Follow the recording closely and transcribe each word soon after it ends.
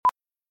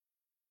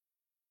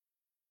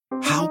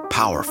How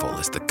powerful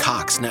is the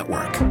Cox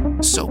network?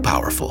 So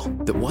powerful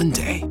that one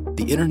day,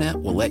 the internet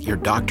will let your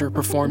doctor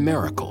perform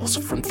miracles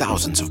from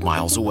thousands of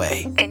miles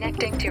away.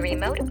 Connecting to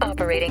remote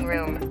operating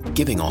room.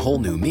 Giving a whole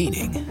new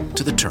meaning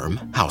to the term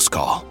house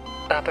call.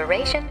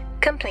 Operation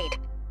complete.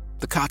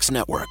 The Cox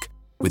network.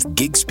 With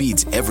gig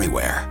speeds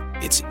everywhere.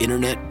 It's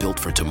internet built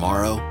for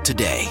tomorrow,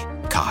 today.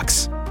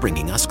 Cox,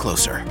 bringing us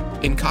closer.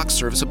 In Cox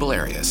serviceable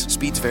areas,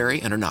 speeds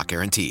vary and are not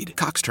guaranteed.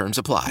 Cox terms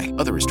apply.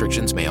 Other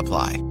restrictions may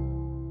apply.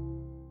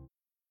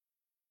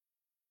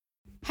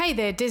 Hey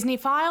there, Disney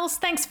Files.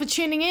 Thanks for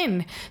tuning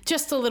in.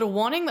 Just a little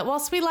warning that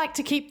whilst we like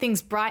to keep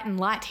things bright and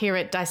light here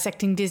at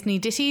Dissecting Disney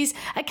Ditties,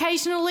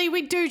 occasionally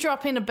we do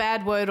drop in a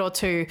bad word or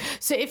two.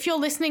 So if you're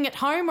listening at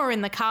home or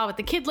in the car with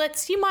the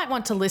kidlets, you might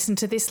want to listen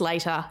to this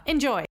later.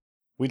 Enjoy.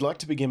 We'd like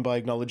to begin by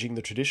acknowledging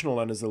the traditional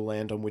owners of the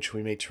land on which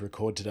we meet to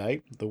record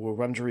today, the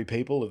Wurundjeri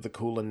people of the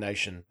Kulin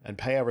Nation, and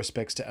pay our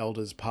respects to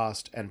elders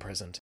past and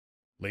present.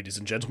 Ladies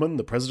and gentlemen,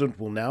 the President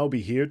will now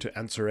be here to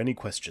answer any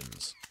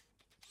questions.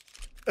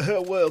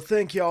 Well,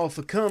 thank you all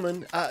for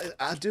coming.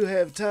 I do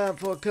have time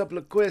for a couple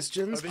of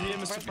questions. Over here,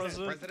 Mr.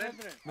 President.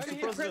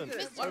 Mr. President.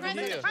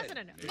 Mr.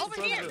 President.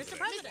 Over here, Mr.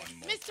 President.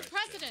 Mr.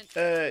 President.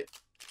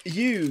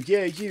 You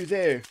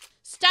there.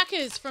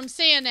 Stackers from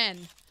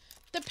CNN.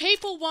 The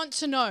people want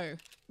to know,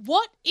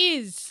 what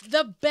is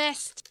the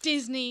best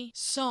Disney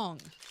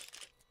song?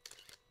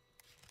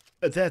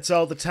 That's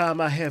all the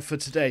time I have for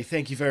today.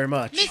 Thank you very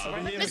much.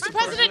 Mr.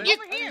 President, you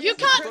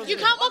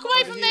can't walk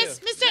away from this.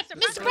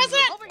 Mr.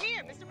 President. Over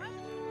here, Mr. President.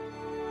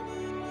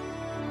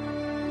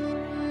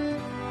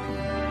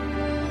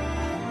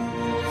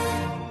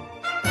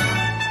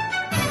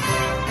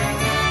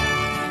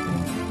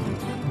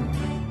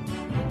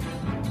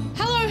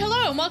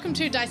 Hello, and welcome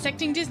to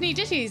Dissecting Disney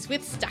Ditties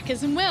with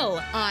Stackers and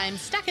Will. I'm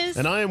Stackers.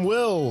 And I am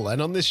Will,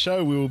 and on this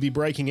show we will be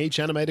breaking each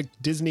animated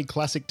Disney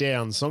classic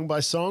down, song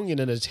by song, in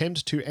an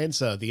attempt to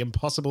answer the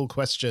impossible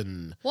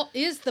question. What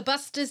is the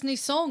best Disney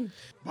song?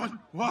 What?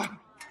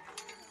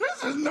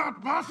 This is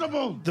not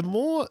possible! The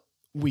more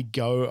we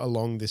go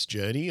along this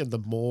journey and the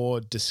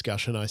more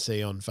discussion I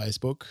see on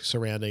Facebook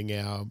surrounding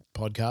our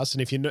podcast,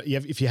 and if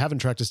you haven't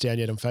tracked us down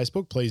yet on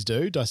Facebook, please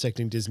do.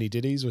 Dissecting Disney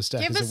Ditties with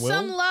Stackers and Will. Give us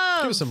some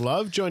love. Give us some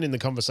love. Join in the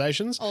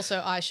conversations.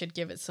 Also, I should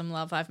give it some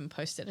love. I haven't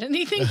posted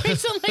anything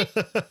recently.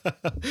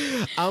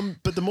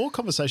 But the more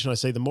conversation I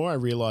see, the more I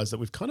realise that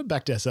we've kind of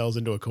backed ourselves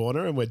into a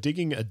corner and we're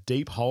digging a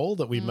deep hole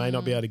that we may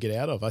not be able to get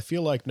out of. I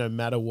feel like no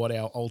matter what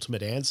our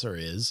ultimate answer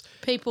is,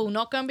 people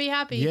not going to be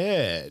happy.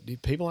 Yeah,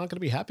 people aren't going to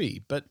be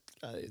happy, but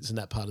isn't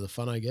that part of the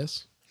fun, I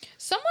guess?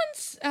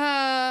 Someone's,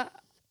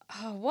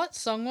 what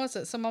song was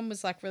it? Someone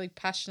was like really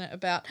passionate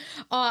about.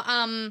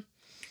 I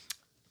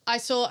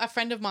saw a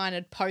friend of mine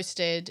had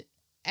posted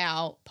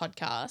our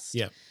podcast.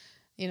 Yeah.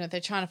 You know,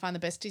 they're trying to find the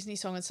best Disney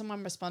song, and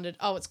someone responded,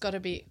 it's got to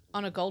be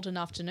On a Golden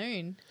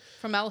Afternoon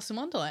from Alice in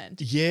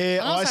Wonderland.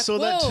 Yeah, I saw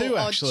that too,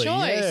 actually.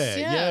 Choice.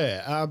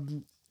 Yeah.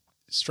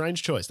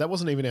 Strange choice. That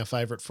wasn't even our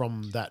favourite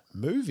from that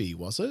movie,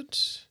 was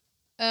it?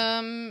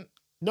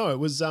 No, it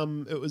was.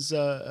 No, it was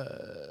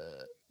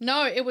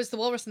The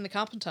Walrus and the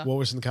Carpenter.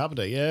 Walrus and the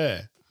Carpenter.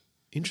 Yeah,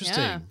 interesting.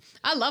 Yeah.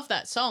 I love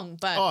that song,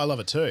 but I love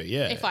it too.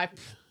 Yeah. If I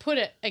put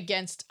it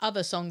against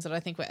other songs that I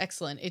think were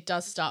excellent, it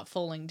does start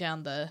falling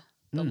down the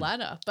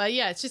ladder. But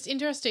yeah, it's just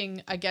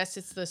interesting. I guess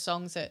it's the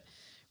songs that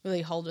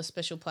really hold a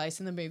special place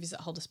and the movies that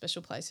hold a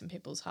special place in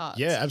people's hearts.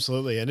 Yeah,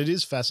 absolutely. And it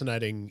is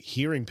fascinating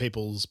hearing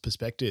people's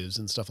perspectives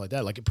and stuff like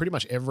that. Like pretty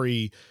much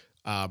every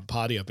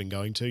party I've been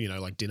going to,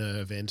 like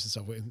dinner events and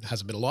stuff, it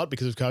hasn't been a lot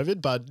because of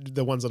COVID, but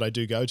the ones that I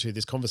do go to,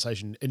 this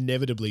conversation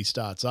inevitably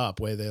starts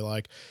up where they're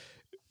like,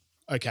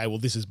 okay, well,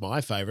 this is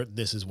my favorite and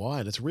this is why.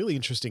 And it's really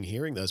interesting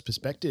hearing those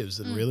perspectives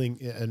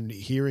and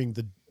hearing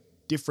the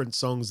different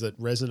songs that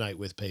resonate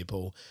with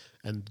people.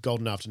 And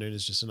Golden Afternoon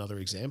is just another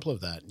example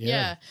of that.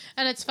 Yeah.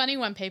 And it's funny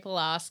when people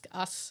ask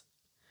us,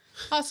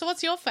 so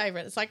what's your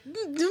favourite? It's like,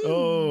 don't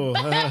know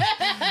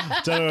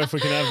if we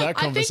can have that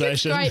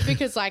conversation. I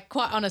think it's great because,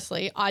 quite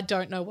honestly, I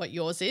don't know what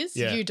yours is.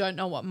 Yeah. You don't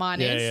know what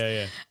mine is.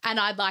 Yeah. And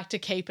I'd like to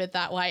keep it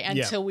that way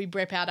until we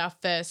rip out our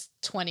first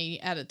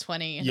 20 out of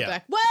 20 and be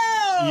like,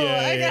 whoa!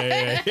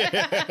 Yeah.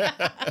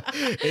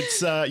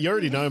 It's, you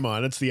already know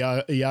mine. It's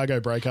the Iago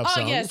breakup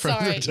song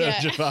from Return to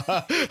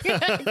Jafar.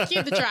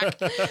 Cue the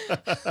track.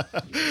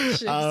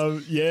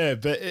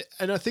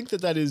 And I think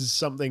that is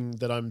something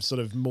that I'm sort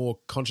of more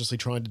consciously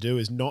trying to do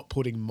is not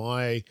putting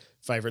my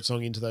favourite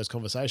song into those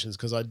conversations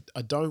because I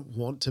don't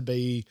want to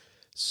be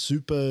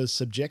super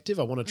subjective.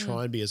 I want to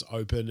try and be as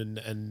open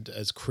and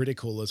as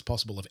critical as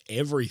possible of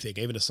everything,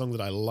 even a song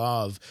that I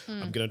love.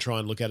 I'm going to try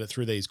and look at it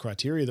through these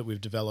criteria that we've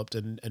developed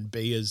and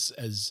be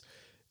as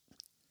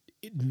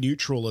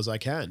neutral as I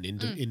can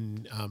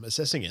in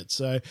assessing it.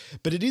 So,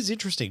 but it is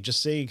interesting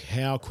just seeing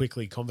how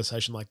quickly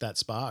conversation like that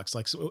sparks.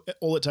 Like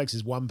all it takes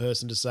is one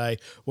person to say,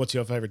 "What's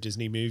your favorite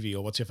Disney movie?"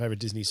 or "What's your favorite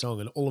Disney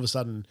song?" and all of a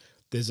sudden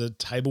there's a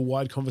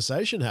table-wide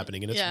conversation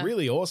happening, and it's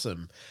really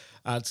awesome.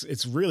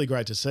 It's really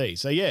great to see.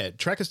 So yeah,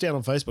 track us down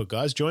on Facebook,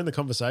 guys. Join the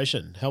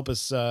conversation. Help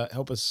us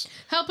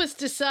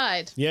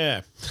decide.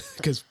 Yeah,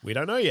 because we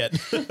don't know yet.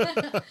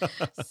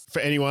 For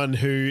anyone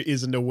who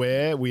isn't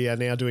aware, we are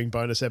now doing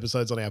bonus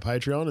episodes on our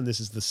Patreon, and this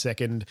is the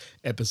second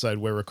episode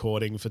we're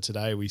recording for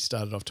today. We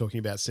started off talking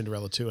about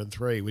Cinderella 2 and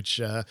 3, which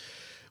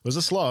was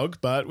a slog,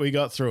 but we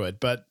got through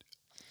it. But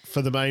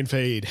for the main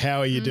feed, how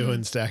are you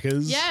doing,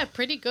 Stackers? Yeah,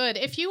 pretty good.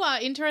 If you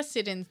are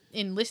interested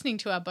in listening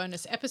to our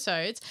bonus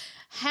episodes,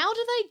 how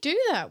do they do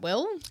that,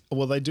 Will?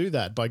 Well, they do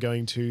that by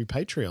going to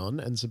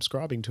Patreon and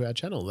subscribing to our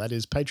channel. That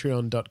is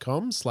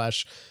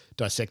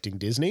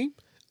patreon.com/dissectingdisney.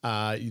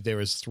 There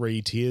is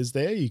 3 tiers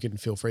there. You can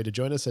feel free to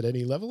join us at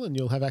any level, and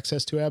you'll have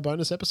access to our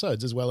bonus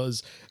episodes, as well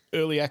as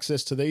early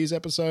access to these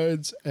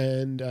episodes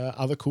and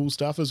other cool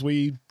stuff as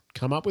we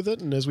come up with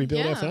it and as we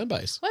build our fan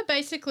base. We're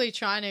basically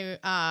trying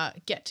to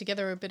get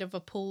together a bit of a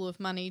pool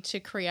of money to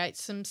create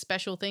some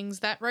special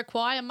things that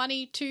require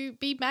money to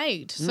be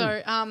made.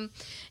 So,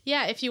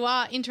 if you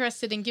are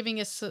interested in giving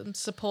us some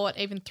support,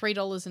 even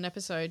 $3 an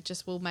episode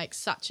just will make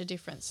such a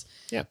difference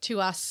to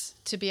us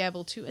to be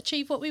able to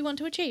achieve what we want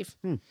to achieve.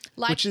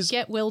 Like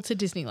get Will to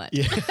Disneyland.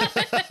 Yeah.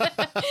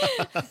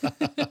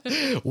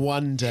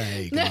 One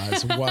day,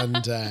 guys, one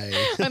day.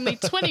 Only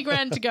 20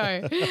 grand to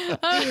go.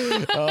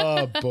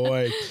 Oh,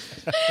 boy.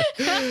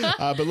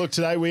 But look,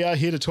 today we are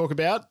here to talk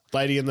about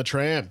Lady and the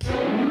Tramp.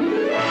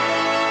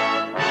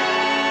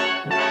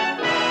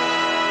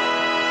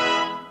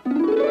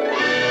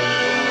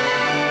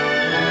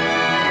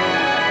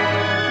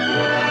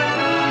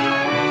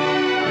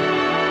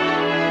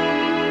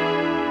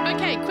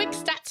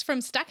 From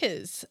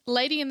Stackers,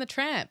 Lady and the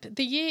Tramp.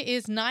 The year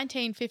is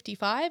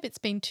 1955. It's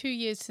been 2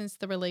 years since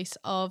the release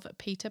of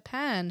Peter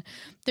Pan.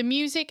 The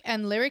music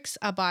and lyrics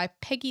are by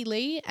Peggy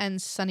Lee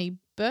and Sonny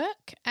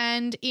Burke.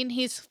 And in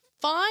his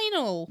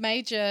final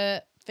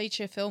major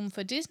feature film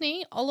for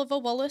Disney, Oliver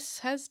Wallace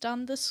has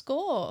done the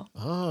score.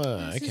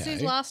 Oh, This is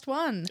his last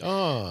one.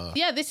 Oh.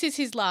 Yeah, this is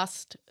his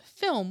last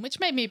film, which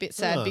made me a bit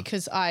sad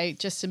because I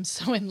just am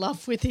so in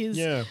love with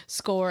his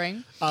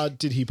scoring.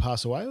 Did he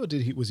pass away or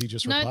was he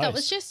just replaced? No, that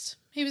was just...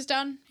 He was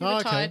done. He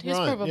retired. He's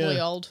probably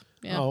old.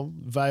 Yeah. Oh,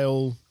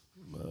 Vale.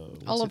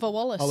 Oliver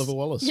Wallace. Oliver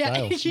Wallace.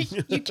 Yeah,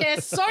 you care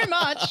so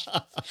much.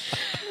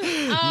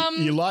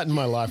 You lighten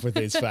my life with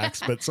these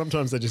facts, but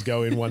sometimes they just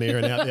go in one ear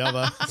and out the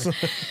other.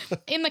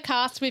 In the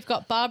cast, we've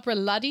got Barbara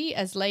Luddy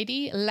as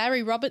Lady,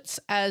 Larry Roberts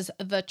as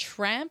the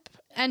Tramp,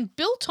 and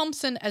Bill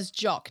Thompson as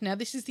Jock. Now,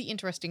 this is the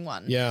interesting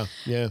one. Yeah.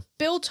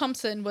 Bill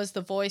Thompson was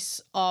the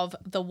voice of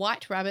the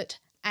White Rabbit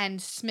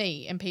and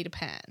Smee in Peter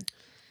Pan.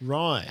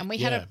 Right. And we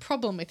had a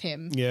problem with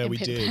him. Yeah, in we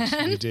Peter did.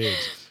 Pan. We did.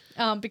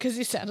 Because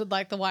he sounded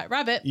like the White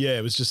Rabbit. Yeah,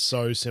 it was just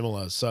so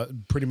similar. So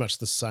pretty much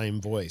the same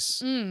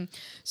voice.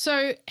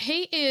 So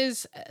he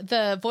is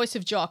the voice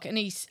of Jock, and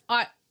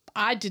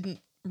I didn't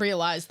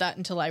realise that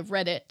until I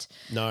read it.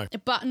 No.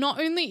 But not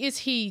only is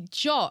he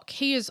Jock,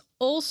 he is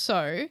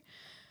also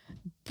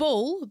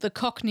Bull, the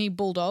Cockney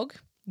Bulldog,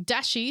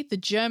 Dashy, the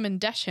German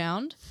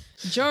Dachshund,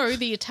 Joe,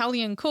 the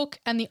Italian cook,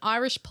 and the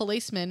Irish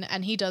policeman,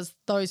 and he does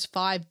those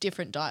 5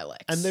 different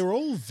dialects. And they're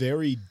all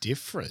very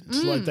different.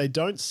 Like they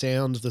don't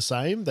sound the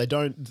same.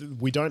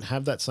 We don't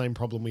have that same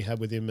problem we had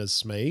with him as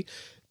Smee.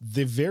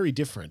 They're very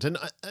different. And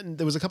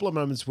there was a couple of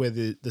moments where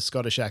the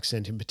Scottish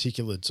accent in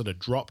particular sort of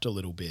dropped a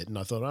little bit, and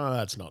I thought,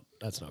 that's not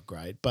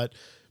great. But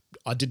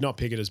I did not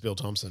pick it as Bill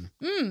Thompson.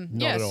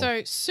 Not at all.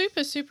 So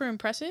super, super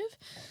impressive.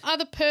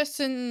 Other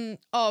person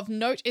of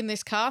note in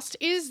this cast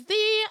is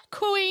the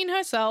Queen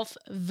herself,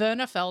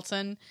 Verna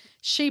Felton.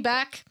 She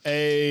back.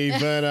 Hey,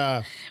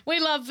 Verna.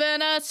 We love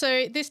Verna.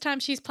 So this time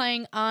she's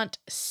playing Aunt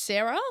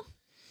Sarah,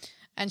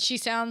 and she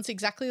sounds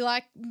exactly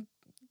like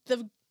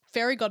the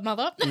fairy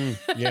godmother.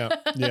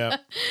 Yeah.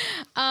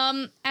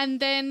 And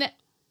then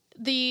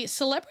the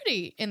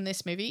celebrity in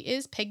this movie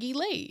is Peggy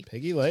Lee.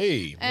 Peggy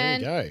Lee. There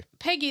we go.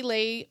 Peggy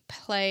Lee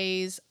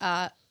plays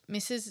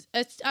Mrs.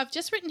 I've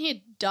just written here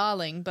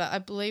Darling, but I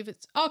believe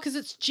it's... Oh, because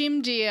it's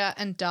Jim Deere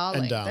and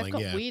Darling. They've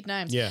got weird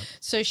names. Yeah.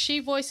 So she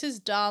voices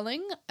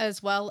Darling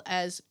as well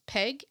as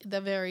Peg,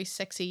 the very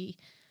sexy...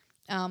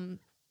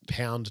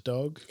 Pound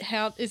dog.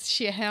 Is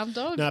she a hound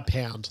dog? No,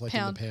 pound, like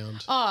in the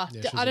pound. Oh,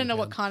 Yeah, I don't know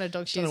what kind of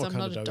dog she is. I'm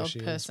not a dog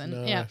person.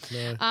 No.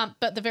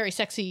 But the very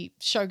sexy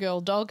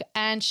showgirl dog.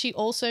 And she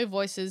also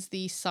voices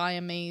the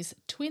Siamese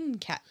twin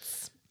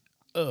cats.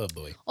 Oh,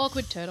 boy.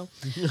 Awkward turtle.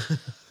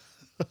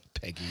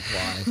 Peggy,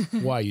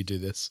 why you do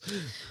this?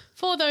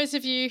 For those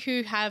of you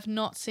who have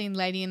not seen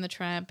Lady and the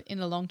Tramp in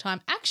a long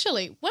time,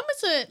 actually, when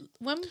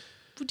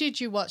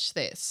did you watch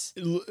this?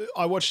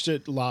 I watched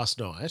it last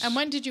night. And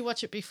when did you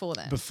watch it before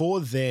then? Before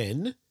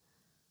then,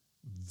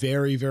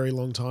 very, very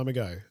long time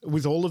ago.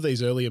 With all of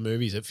these earlier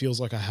movies, it feels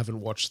like I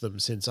haven't watched them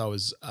since I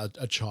was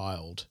a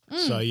child.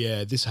 So,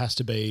 yeah, this has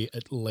to be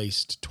at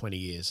least 20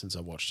 years since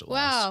I watched it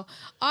last.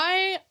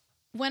 Wow.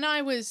 When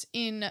I was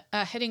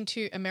heading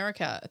to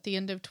America at the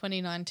end of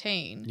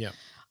 2019,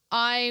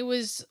 I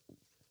was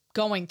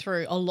going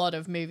through a lot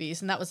of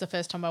movies, and that was the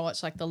first time I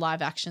watched like the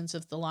live actions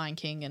of The Lion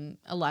King and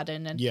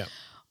Aladdin, and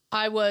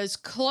I was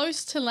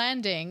close to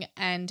landing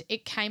and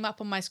it came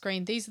up on my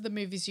screen, these are the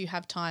movies you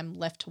have time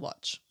left to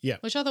watch. Yeah.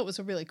 Which I thought was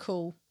a really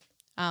cool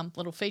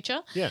little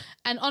feature. Yeah.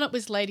 And on it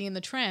was Lady and the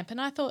Tramp. And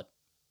I thought,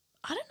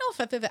 I don't know if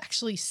I've ever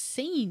actually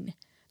seen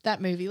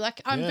that movie.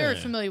 Like, I'm very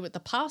familiar with the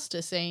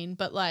pastor scene,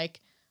 but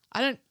like, I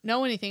don't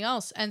know anything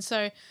else. And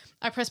so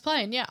I pressed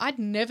play and I'd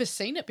never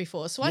seen it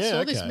before. So I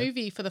saw this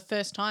movie for the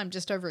first time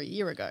just over a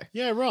year ago.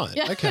 Yeah, right.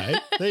 Yeah. Okay.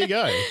 There you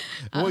go.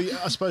 Well,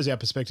 I suppose our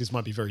perspectives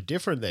might be very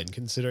different then,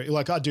 considering,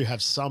 like, I do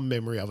have some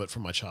memory of it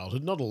from my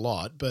childhood, not a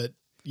lot, but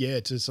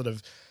to sort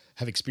of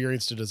have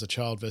experienced it as a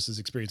child versus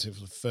experiencing it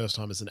for the first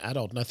time as an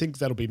adult. And I think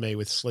that'll be me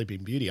with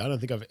Sleeping Beauty. I don't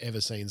think I've ever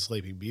seen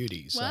Sleeping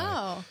Beauty. So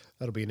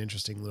that'll be an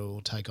interesting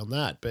little take on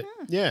that. But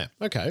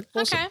okay.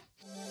 Awesome. Okay.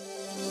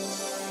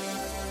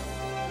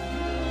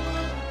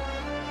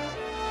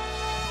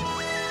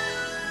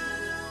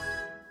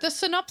 The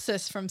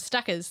synopsis from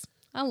Stackers.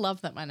 I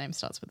love that my name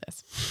starts with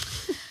this.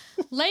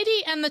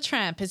 Lady and the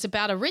Tramp is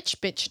about a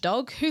rich bitch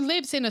dog who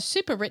lives in a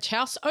super rich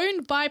house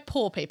owned by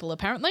poor people,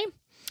 apparently.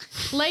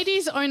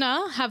 Lady's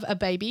owner have a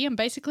baby and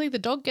basically the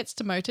dog gets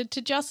demoted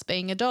to just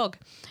being a dog.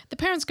 The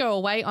parents go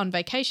away on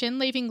vacation,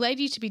 leaving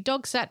Lady to be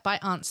dog sat by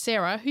Aunt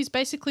Sarah, who's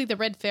basically the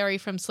red fairy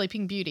from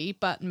Sleeping Beauty,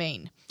 but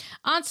mean.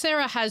 Aunt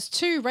Sarah has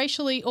 2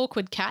 racially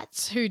awkward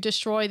cats who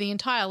destroy the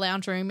entire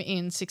lounge room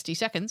in 60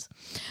 seconds.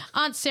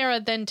 Aunt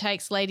Sarah then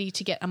takes Lady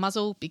to get a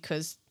muzzle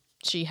because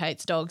she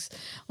hates dogs.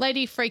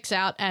 Lady freaks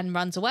out and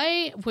runs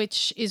away,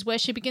 which is where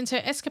she begins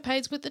her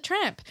escapades with the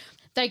Tramp.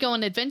 They go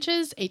on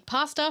adventures, eat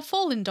pasta,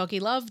 fall in doggy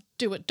love,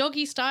 do it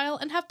doggy style,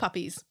 and have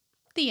puppies.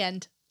 The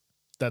end.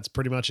 That's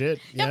pretty much it.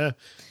 Yep.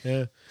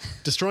 Yeah.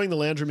 Destroying the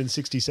Lounge Room in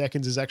 60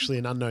 Seconds is actually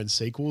an unknown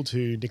sequel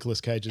to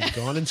Nicolas Cage's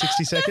Gone in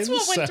 60 Seconds.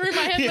 That's what went through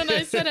my head when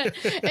I said it.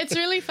 It's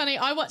really funny.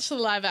 I watched the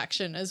live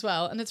action as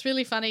well, and it's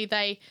really funny.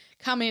 They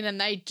come in and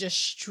they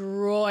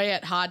destroy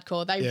it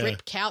hardcore. They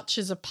rip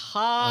couches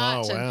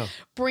apart and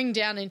bring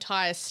down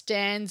entire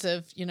stands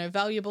of,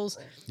 valuables.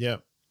 Yeah.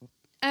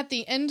 At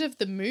the end of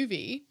the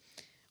movie,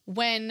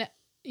 when,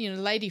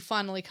 Lady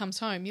finally comes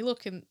home, you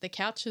look and the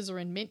couches are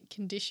in mint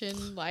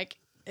condition, like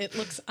it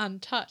looks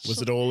untouched.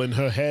 Was it all in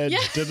her head? Yeah.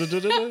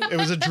 It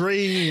was a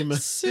dream.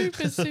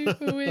 Super,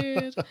 super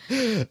weird.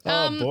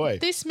 Oh, boy.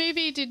 This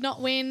movie did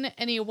not win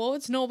any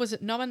awards, nor was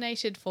it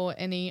nominated for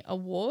any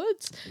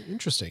awards.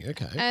 Interesting,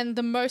 okay. And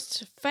the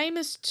most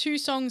famous 2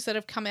 songs that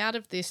have come out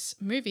of this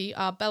movie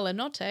are Bella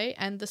Notte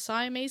and the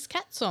Siamese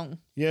Cat song.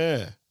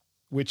 Yeah,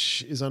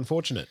 which is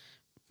unfortunate.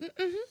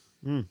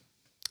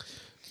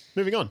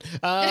 Moving on.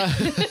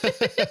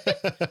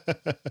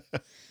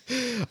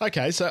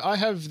 Okay, so I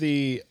have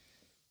the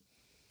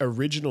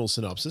original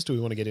synopsis. Do we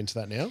want to get into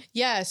that now?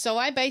 Yeah, so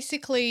I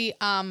basically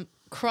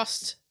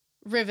crossed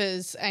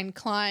rivers and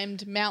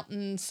climbed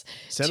mountains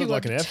Sounded to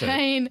like an effort.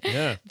 obtain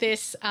Yeah.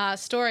 this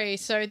story.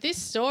 So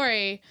this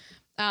story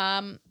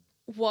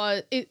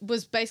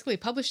was basically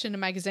published in a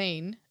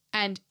magazine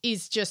and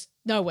is just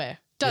nowhere.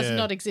 Does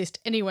not exist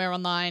anywhere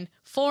online.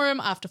 Forum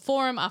after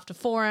forum after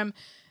forum.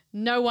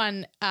 No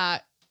one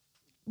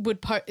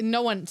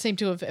no one seemed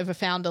to have ever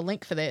found a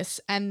link for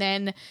this. And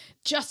then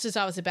just as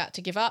I was about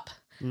to give up,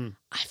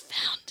 I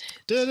found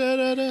it.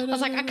 I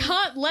was like, I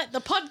can't let the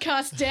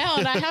podcast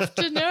down. I have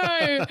to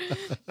know.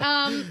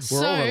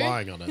 We're all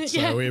relying on it,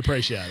 so we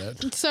appreciate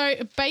it. So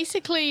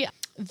basically,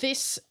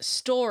 this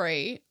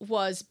story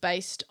was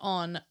based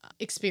on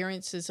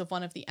experiences of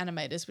one of the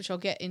animators, which I'll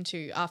get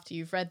into after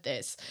you've read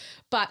this.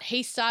 But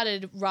he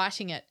started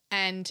writing it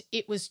and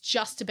it was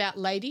just about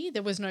Lady.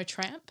 There was no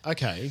Tramp.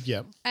 Okay,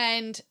 yep.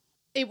 And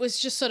it was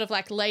just sort of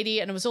like Lady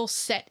and it was all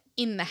set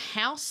in the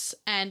house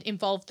and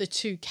involved the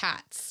 2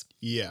 cats.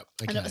 Yeah,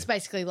 okay. And it was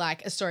basically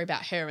like a story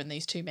about her and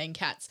these 2 main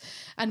cats.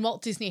 And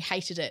Walt Disney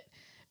hated it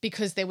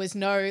because there was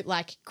no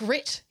like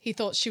grit. He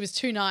thought she was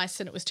too nice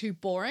and it was too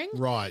boring.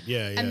 Right,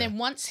 yeah. And then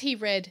once he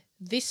read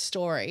this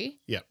story,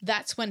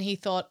 that's when he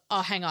thought,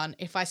 oh, hang on,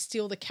 if I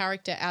steal the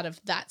character out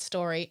of that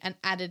story and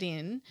add it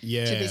in to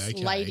this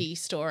Lady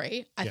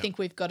story, I think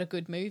we've got a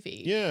good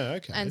movie. Yeah,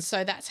 okay. And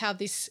so that's how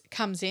this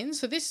comes in.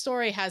 So this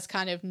story has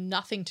kind of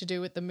nothing to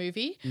do with the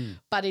movie,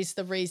 but is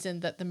the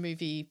reason that the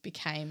movie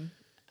became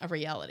a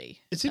reality.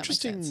 It's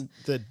interesting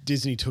that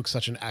Disney took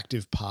such an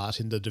active part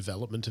in the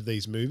development of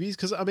these movies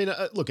because, I mean,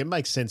 look, it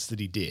makes sense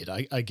that he did,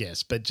 I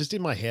guess, but just in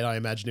my head, I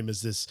imagine him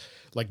as this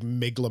like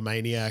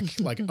megalomaniac,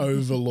 like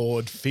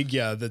overlord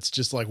figure that's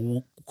just like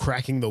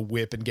cracking the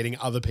whip and getting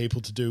other people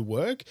to do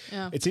work.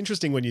 Yeah. It's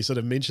interesting when you sort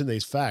of mention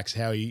these facts,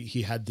 how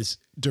he had this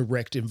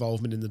direct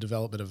involvement in the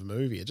development of a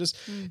movie. It just,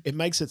 it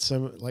makes it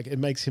so, like, it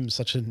makes him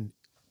such an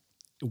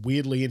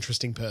weirdly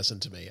interesting person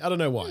to me. I don't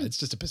know why. It's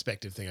just a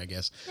perspective thing, I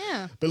guess.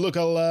 Yeah. But look,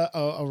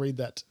 I'll read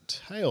that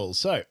tale.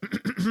 So,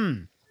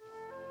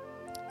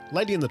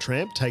 Lady and the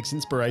Tramp takes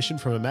inspiration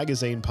from a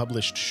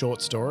magazine-published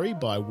short story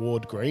by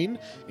Ward Green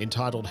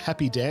entitled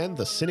Happy Dan,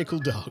 the Cynical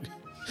Dog.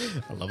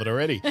 I love it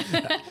already.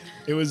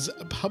 It was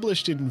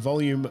published in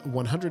volume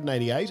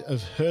 188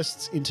 of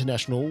Hearst's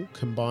International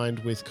combined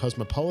with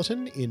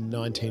Cosmopolitan in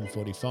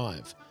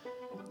 1945.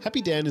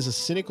 Happy Dan is a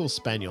cynical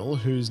spaniel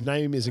whose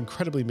name is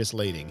incredibly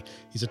misleading.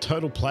 He's a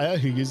total player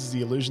who uses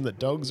the illusion that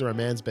dogs are a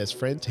man's best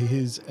friend to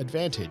his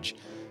advantage.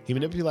 He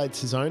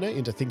manipulates his owner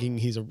into thinking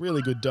he's a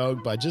really good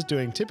dog by just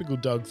doing typical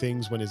dog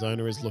things when his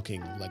owner is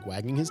looking, like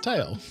wagging his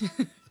tail.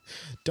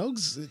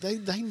 Dogs, they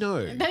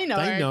know. They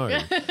know.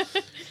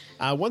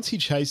 Once he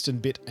chased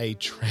and bit a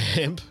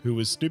tramp who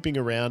was snooping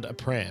around a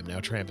pram. Now,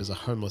 a tramp is a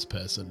homeless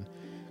person.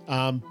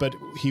 But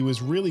he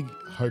was really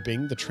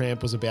hoping the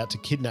tramp was about to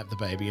kidnap the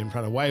baby and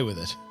run away with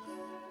it.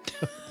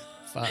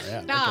 Far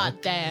out. Ah,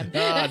 Okay.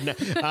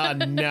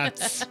 damn.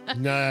 Nuts.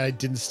 No, I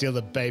didn't steal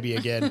the baby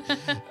again.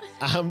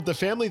 The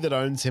family that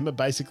owns him are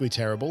basically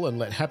terrible and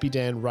let Happy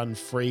Dan run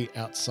free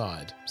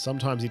outside.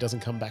 Sometimes he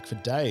doesn't come back for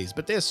days,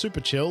 but they're super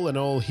chill and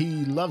all.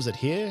 He loves it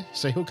here,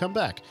 so he'll come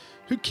back.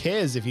 Who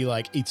cares if he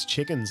eats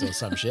chickens or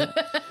some shit?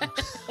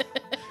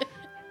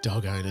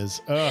 Dog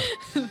owners.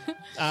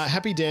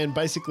 Happy Dan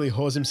basically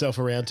whores himself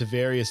around to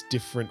various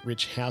different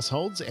rich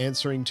households,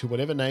 answering to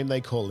whatever name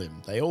they call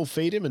him. They all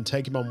feed him and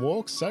take him on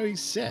walks, so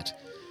he's set.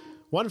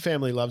 One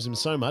family loves him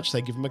so much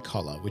they give him a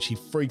collar, which he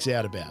freaks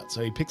out about,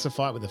 so he picks a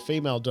fight with a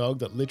female dog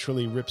that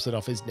literally rips it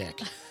off his neck.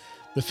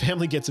 The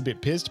family gets a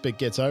bit pissed but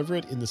gets over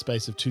it in the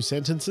space of 2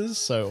 sentences,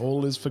 so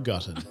all is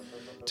forgotten.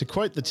 To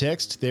quote the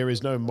text, there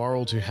is no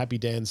moral to Happy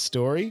Dan's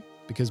story,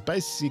 because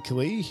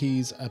basically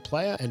he's a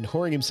player and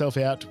whoring himself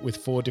out with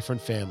 4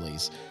 different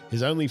families.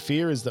 His only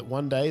fear is that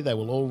one day they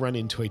will all run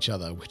into each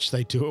other, which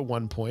they do at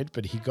one point,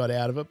 but he got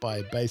out of it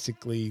by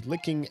basically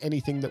licking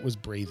anything that was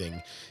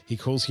breathing. He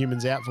calls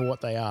humans out for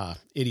what they are,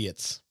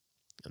 idiots.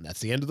 And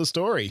that's the end of the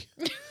story.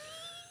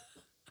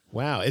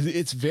 Wow.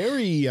 It's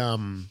very...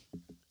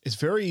 It's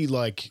very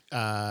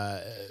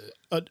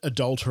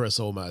adulterous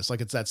almost. Like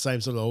it's that same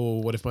sort of, oh,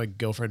 what if my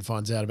girlfriend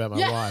finds out about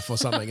my wife or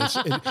something?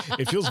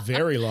 It feels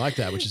very like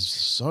that, which is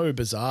so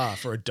bizarre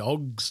for a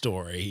dog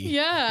story.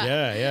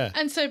 Yeah. Yeah.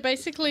 And so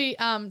basically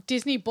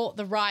Disney bought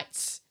the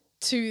rights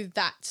to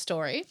that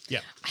story. Yeah.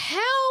 How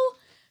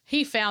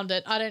he found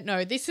it, I don't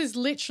know. This is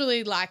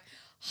literally like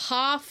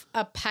half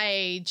a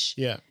page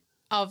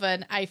of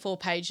an A4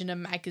 page in a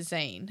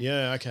magazine.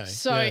 Yeah, okay.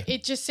 So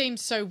it just seems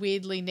so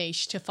weirdly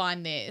niche to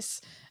find this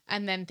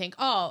and then think,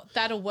 oh,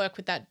 that'll work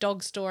with that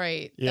dog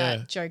story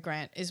that Joe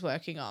Grant is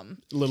working on.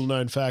 Little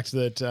known fact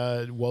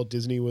that Walt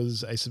Disney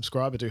was a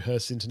subscriber to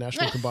Hearst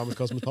International combined with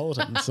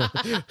Cosmopolitan.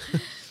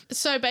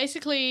 So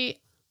basically,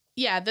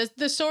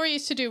 the story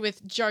is to do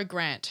with Joe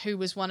Grant, who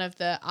was one of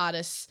the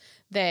artists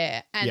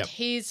there, and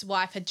his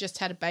wife had just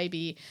had a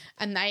baby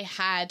and they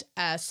had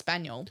a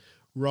spaniel.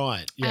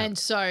 Right, yeah. And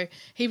so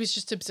he was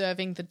just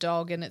observing the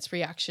dog and its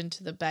reaction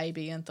to the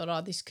baby and thought,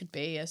 oh, this could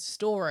be a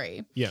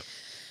story. Yeah.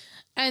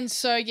 And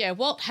so,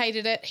 Walt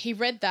hated it. He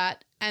read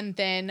that and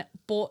then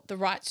bought the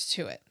rights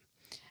to it.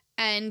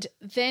 And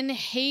then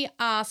he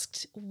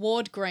asked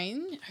Ward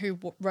Green, who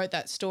wrote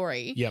that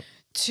story,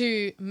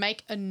 to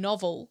make a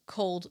novel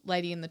called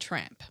Lady and the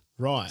Tramp.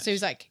 Right. So he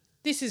was like,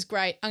 this is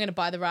great. I'm going to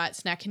buy the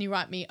rights. Now, can you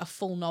write me a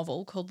full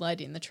novel called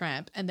Lady and the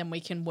Tramp? And then we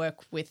can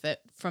work with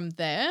it from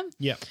there.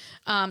 Yeah.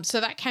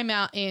 So that came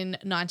out in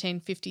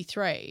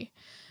 1953.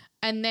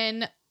 And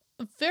then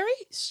very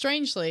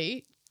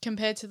strangely,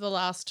 compared to the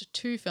last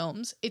 2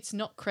 films, it's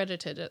not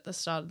credited at the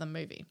start of the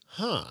movie.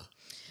 Huh.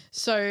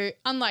 So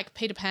unlike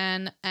Peter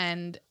Pan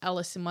and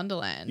Alice in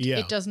Wonderland,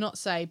 it does not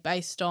say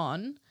based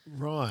on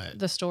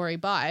the story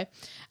by.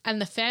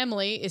 And the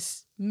family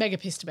is mega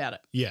pissed about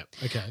it. Yeah,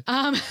 okay.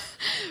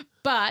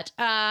 But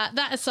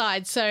that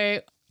aside,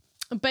 so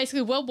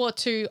basically World War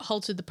II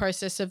halted the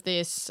process of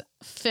this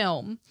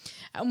film.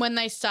 And when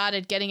they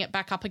started getting it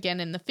back up again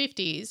in the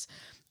 50s,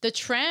 the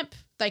Tramp,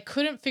 they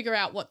couldn't figure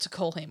out what to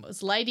call him. It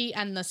was Lady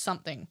and the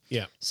something.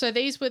 Yeah. So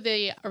these were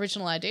the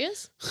original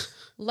ideas.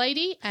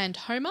 Lady and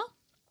Homer.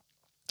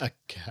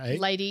 Okay.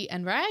 Lady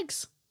and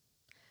Rags.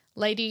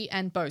 Lady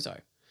and Bozo.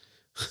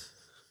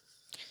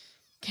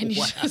 Can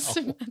you just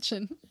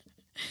imagine?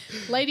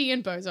 Lady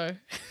and Bozo.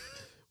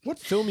 What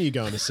film are you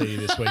going to see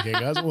this weekend,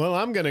 guys? Well,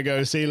 I'm going to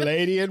go see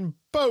Lady and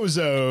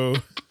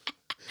Bozo.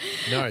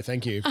 No,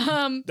 thank you.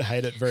 I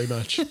hate it very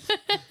much.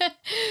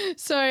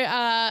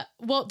 So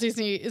Walt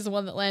Disney is the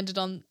one that landed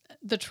on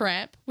the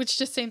Tramp, which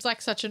just seems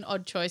like such an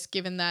odd choice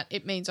given that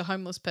it means a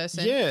homeless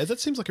person. Yeah, that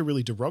seems like a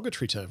really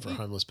derogatory term for a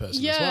homeless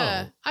person as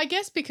well. I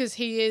guess because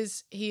he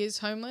is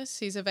homeless.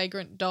 He's a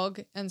vagrant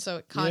dog, and so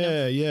it kind of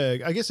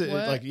I guess it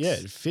works.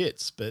 it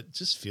fits, but it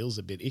just feels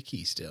a bit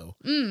icky still.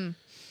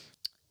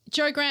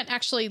 Joe Grant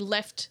actually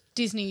left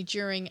Disney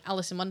during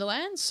Alice in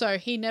Wonderland, so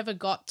he never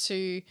got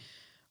to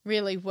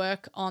really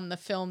work on the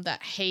film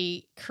that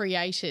he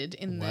created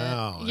in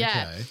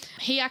okay.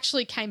 He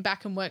actually came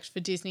back and worked for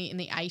Disney in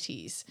the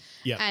 80s.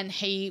 Yeah. And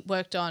he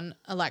worked on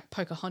like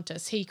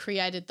Pocahontas. He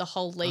created the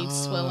whole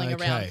leaves swirling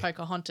around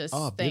Pocahontas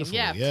thing. Beautiful.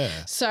 Yeah.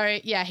 So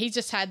he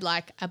just had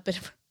like a bit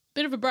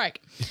of a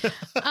break.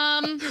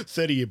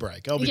 30-year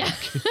break. I'll be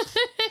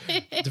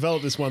back.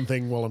 Develop this one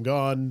thing while I'm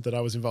gone that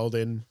I was involved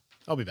in.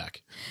 I'll be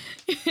back.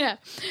 Yeah.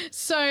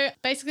 So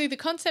basically the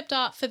concept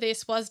art for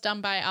this was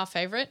done by our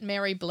favourite,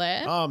 Mary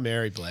Blair. Oh,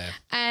 Mary Blair.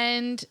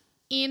 And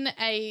in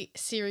a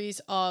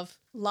series of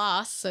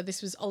Last, so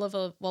this was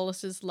Oliver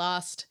Wallace's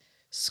last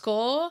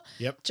score.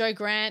 Yep. Joe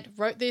Grant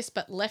wrote this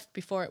but left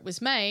before it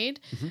was made.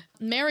 Mm-hmm.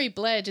 Mary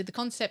Blair did the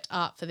concept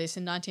art for this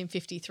in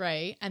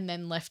 1953 and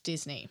then left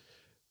Disney.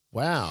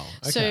 Wow.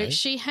 Okay. So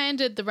she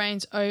handed the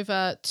reins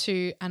over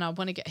to, and I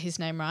want to get his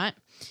name right,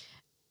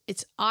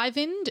 it's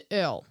Ivan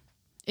Earl.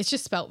 It's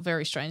just spelt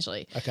very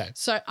strangely. Okay.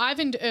 So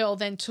Ivan Earl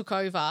then took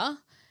over.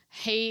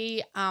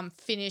 He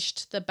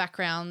finished the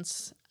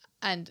backgrounds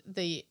and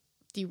the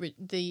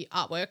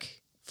artwork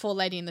for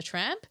Lady and the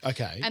Tramp.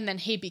 Okay. And then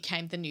he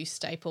became the new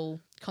staple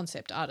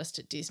concept artist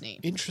at Disney.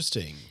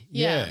 Interesting.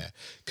 Yeah. Yeah.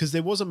 Because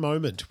there was a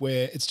moment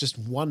where it's just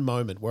one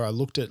moment where I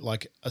looked at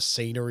like a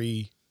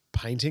scenery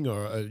painting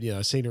or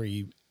a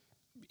scenery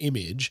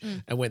image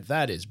and went,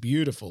 that is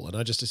beautiful. And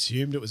I just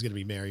assumed it was going to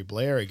be Mary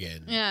Blair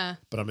again. Yeah.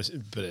 But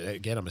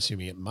again, I'm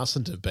assuming it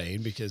mustn't have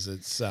been because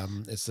it's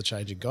the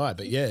changing guy.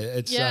 But yeah,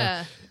 it's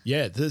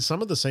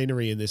some of the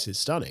scenery in this is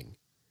stunning.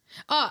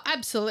 Oh,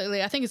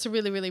 absolutely. I think it's a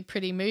really, really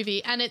pretty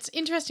movie. And it's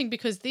interesting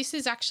because this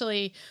is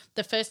actually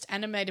the first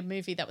animated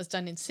movie that was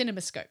done in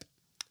CinemaScope.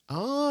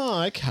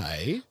 Oh,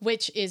 okay.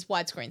 Which is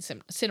widescreen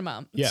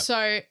cinema. Yeah.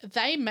 So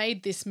they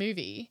made this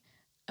movie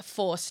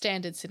for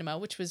standard cinema,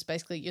 which was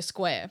basically your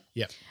square.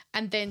 Yeah.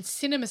 And then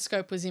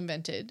CinemaScope was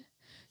invented.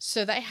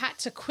 So they had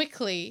to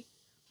quickly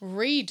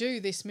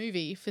redo this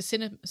movie for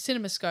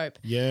CinemaScope.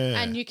 Yeah.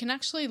 And you can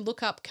actually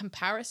look up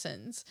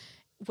comparisons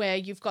where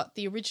you've got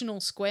the original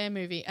Square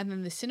movie and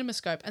then the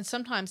CinemaScope, and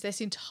sometimes there's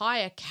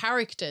entire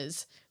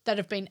characters that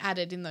have been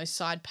added in those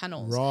side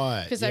panels.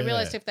 Right, Because they yeah.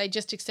 realised if they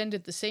just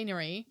extended the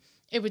scenery,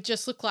 it would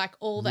just look like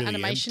all the Really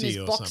animation is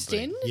empty or boxed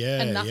something. in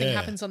Yeah, and nothing yeah.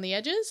 happens on the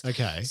edges.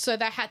 Okay. So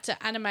they had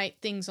to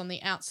animate things on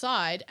the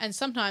outside, and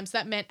sometimes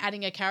that meant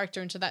adding a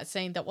character into that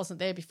scene that wasn't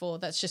there before.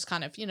 That's just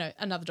kind of,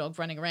 another dog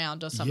running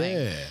around or something.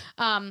 Yeah.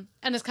 And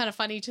it's kind of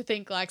funny to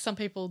think like some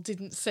people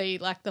didn't see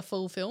like the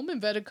full film,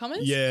 inverted commas.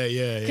 Yeah,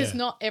 yeah, yeah. Because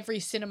not every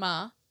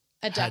cinema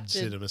Had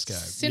adapted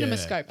CinemaScope.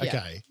 CinemaScope, yeah.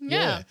 Okay.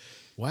 Yeah.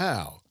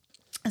 Wow.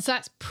 So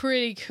that's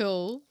pretty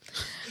cool.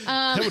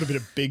 That would have been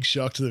a big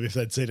shock to them if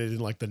they'd seen it in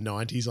like the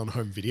 90s on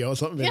home video or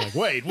something. They're like,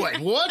 wait,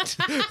 what?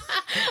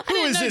 Who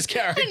is this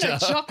character? I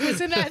didn't know Jock was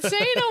in that scene.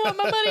 I want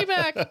my money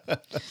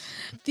back.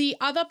 The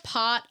other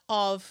part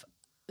of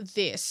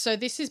this, so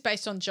this is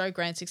based on Joe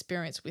Grant's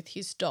experience with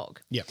his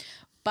dog. Yeah.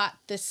 But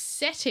the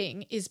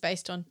setting is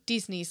based on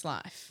Disney's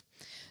life.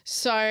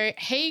 So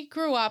he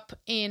grew up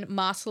in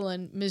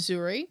Marceline,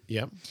 Missouri.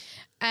 Yeah.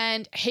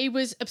 And he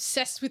was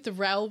obsessed with the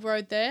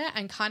railroad there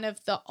and kind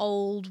of the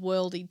old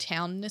worldy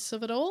townness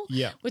of it all.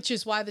 Yeah. Which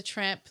is why the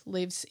Tramp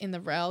lives in the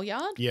rail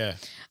yard. Yeah.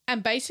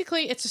 And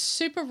basically it's a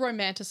super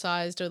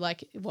romanticized or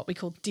like what we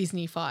call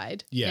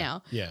Disney-fied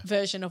now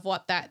version of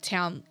what that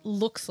town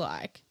looks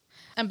like.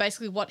 And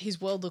basically what his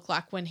world looked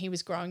like when he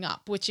was growing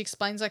up, which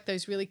explains like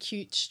those really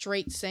cute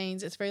street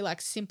scenes. It's very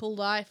like simple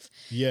life.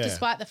 Yeah.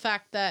 Despite the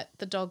fact that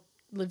the dog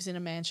lives in a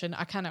mansion.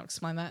 I cannot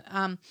explain that.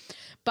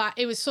 But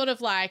it was sort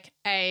of like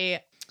a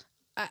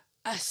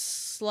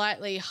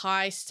slightly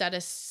high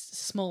status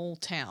small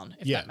town,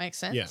 if that makes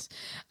sense. Yeah.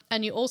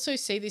 And you also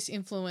see this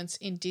influence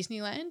in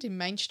Disneyland in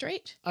Main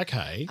Street.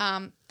 Okay.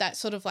 That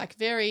sort of like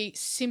very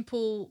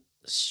simple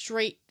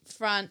street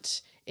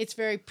front. It's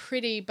very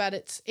pretty, but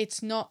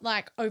it's not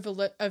like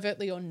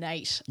overtly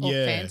ornate or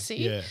fancy.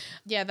 Yeah.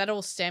 Yeah, that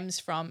all stems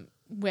from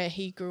where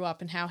he grew up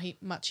and how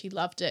much he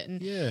loved it.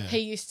 And he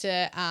used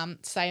to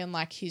say on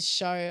like his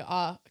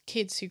show,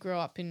 kids who grow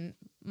up in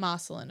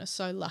Marceline are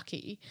so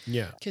lucky.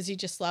 Yeah. Because he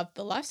just loved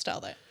the lifestyle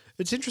there.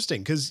 It's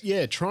interesting because,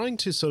 trying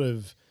to sort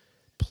of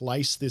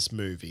place this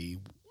movie,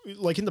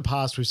 like in the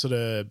past, we've sort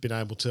of been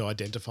able to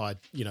identify,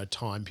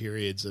 time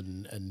periods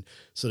and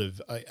sort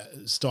of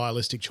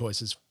stylistic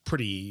choices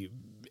pretty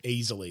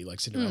easily,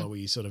 like Cinderella, where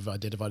you sort of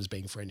identified as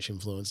being French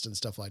influenced and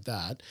stuff like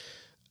that.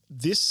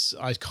 This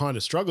I kind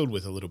of struggled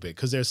with a little bit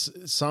because there's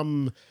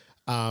some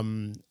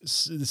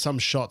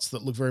shots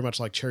that look very much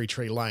like Cherry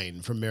Tree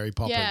Lane from Mary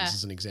Poppins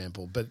as an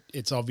example, but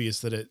it's obvious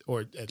that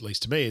or at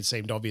least to me, it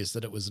seemed obvious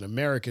that it was an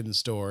American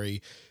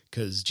story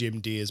because Jim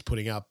Deere's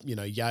putting up,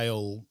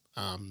 Yale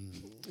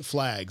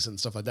flags and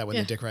stuff like that when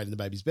they're decorating the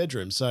baby's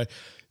bedroom. So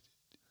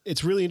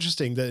it's really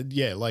interesting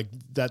that, like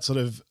that sort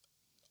of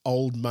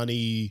old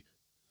money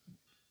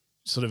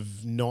sort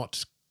of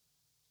not,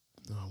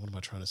 what am I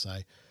trying to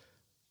say?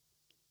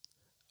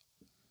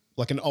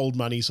 Like an old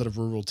money sort of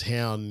rural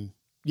town.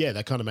 Yeah,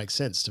 that kind of makes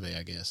sense to me,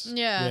 I guess.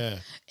 Yeah.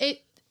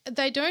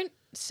 They don't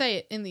say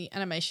it in the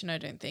animation, I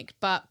don't think,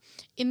 but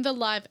in the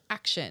live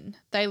action,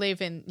 they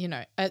live in,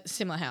 a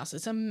similar house.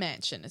 It's a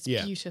mansion. It's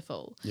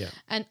beautiful. Yeah.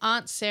 And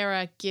Aunt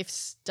Sarah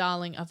gifts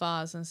Darling a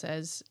vase and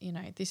says,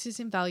 this is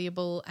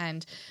invaluable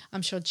and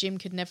I'm sure Jim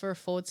could never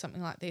afford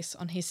something like this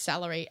on his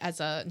salary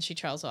and she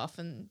trails off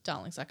and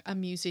Darling's like, a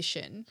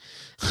musician.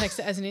 Takes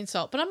it as an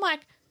insult. But I'm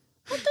like,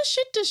 what the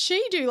shit does she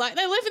do? Like,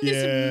 they live in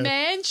this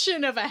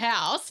mansion of a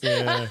house.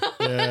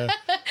 Yeah.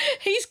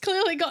 He's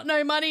clearly got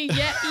no money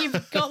yet.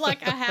 You've got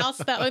like a house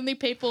that only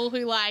people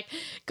who like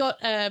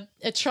got a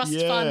trust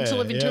fund to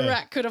live in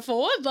Iraq could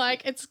afford.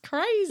 Like, it's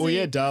crazy. Well,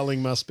 yeah,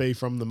 Darling must be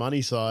from the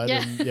money side.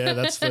 Yeah. And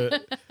that's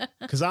the...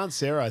 Because Aunt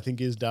Sarah, I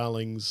think, is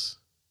Darling's...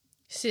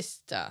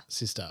 Sister.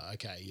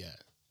 Okay, yeah.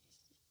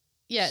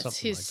 Yeah, it's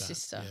Something his like that,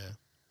 sister. Yeah.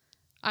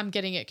 I'm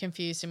getting it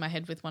confused in my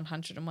head with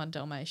 101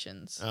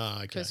 Dalmatians. Oh,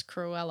 okay. Because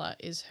Cruella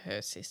is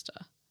her sister.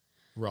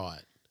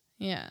 Right.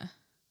 Yeah.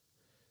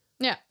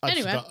 Yeah.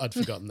 Anyway. I'd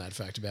forgotten that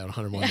fact about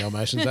 101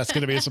 Dalmatians. That's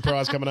going to be a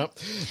surprise coming up.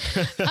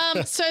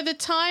 So the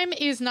time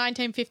is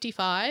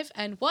 1955.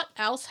 And what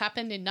else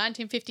happened in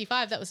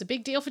 1955 that was a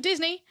big deal for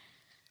Disney?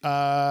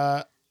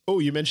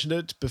 You mentioned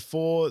it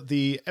before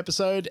the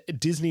episode.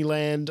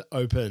 Disneyland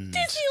opened.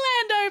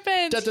 Disneyland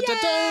opened! Da, da, da,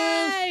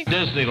 da. Yay!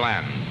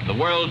 Disneyland, the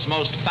world's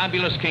most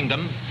fabulous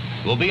kingdom,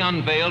 will be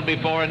unveiled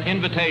before an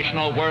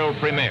invitational world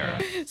premiere.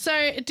 So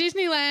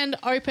Disneyland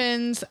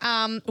opens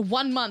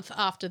 1 month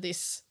after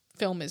this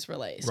film is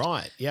released.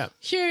 Right, yeah.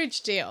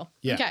 Huge deal.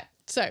 Yeah. Okay,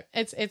 so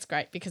it's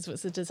great because it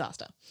was a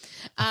disaster.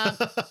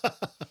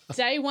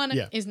 Day one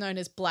is known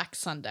as Black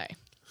Sunday.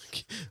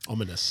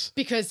 Ominous.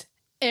 Because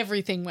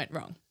everything went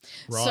wrong.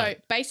 Right. So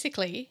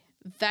basically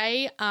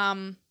they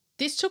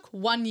this took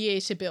 1 year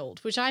to build,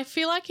 which I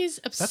feel like is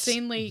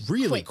obscenely That's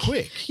really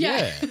quick.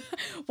 Yeah.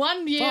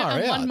 1 year Far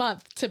and out. 1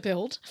 month to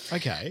build.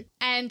 Okay.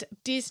 And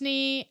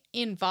Disney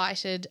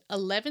invited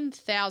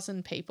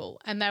 11,000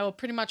 people, and they were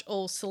pretty much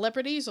all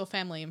celebrities or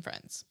family and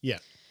friends. Yeah.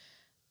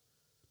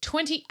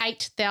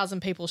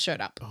 28,000 people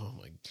showed up. Oh,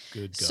 my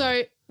good God.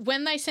 So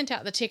when they sent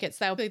out the tickets,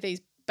 they were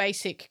these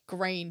basic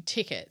green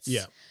tickets,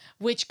 Yeah.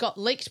 which got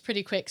leaked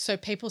pretty quick. So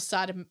people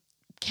started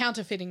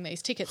counterfeiting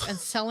these tickets and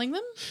selling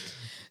them.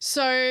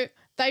 So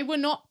they were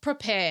not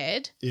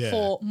prepared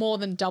for more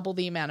than double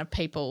the amount of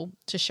people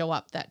to show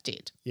up that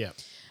did. Yeah.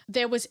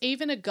 There was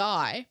even a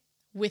guy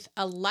with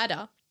a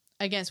ladder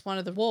against one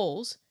of the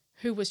walls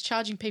who was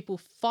charging people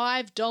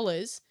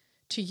 $5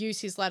 to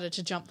use his ladder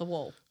to jump the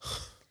wall.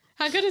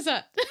 How good is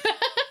that?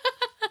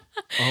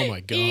 Oh,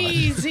 my God.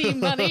 Easy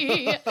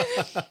money.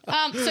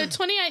 So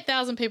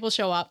 28,000 people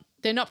show up.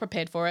 They're not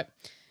prepared for it.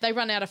 They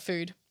run out of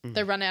food.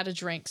 They run out of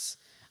drinks.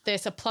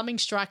 There's a plumbing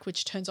strike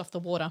which turns off the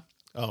water.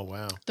 Oh,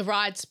 wow. The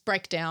rides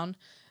break down.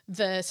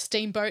 The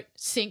steamboat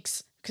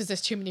sinks because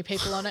there's too many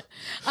people on it.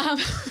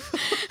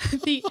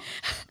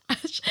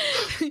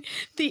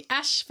 The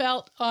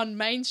asphalt on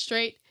Main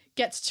Street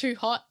gets too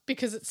hot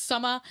because it's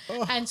summer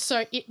and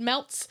so it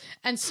melts,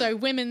 and so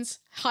women's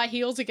high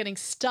heels are getting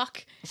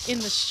stuck in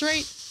the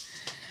street.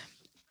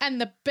 And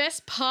the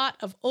best part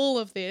of all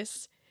of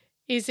this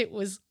is it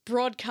was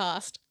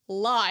broadcast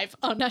live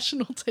on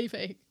national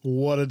TV.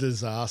 What a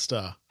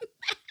disaster.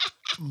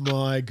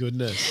 My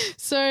goodness.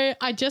 So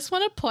I just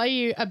want to play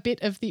you a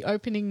bit of the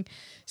opening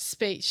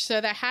speech. So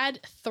they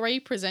had 3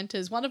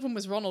 presenters. One of them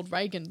was Ronald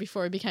Reagan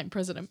before he became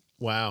president.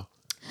 Wow.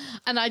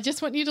 And I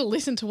just want you to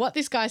listen to what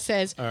this guy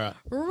says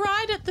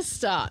right at the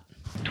start.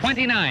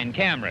 29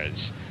 cameras,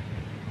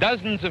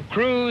 dozens of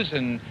crews,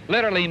 and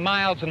literally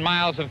miles and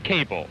miles of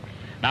cable.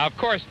 Now, of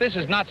course, this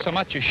is not so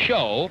much a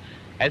show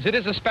as it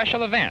is a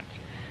special event.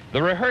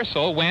 The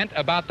rehearsal went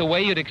about the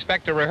way you'd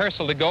expect a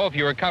rehearsal to go if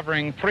you were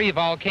covering 3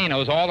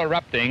 volcanoes all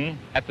erupting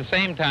at the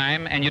same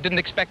time and you didn't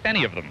expect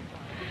any of them.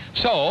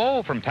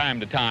 So, from time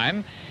to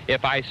time,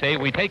 if I say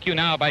we take you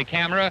now by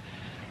camera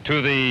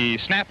to the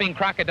snapping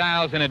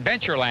crocodiles in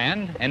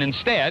Adventureland, and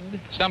instead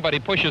somebody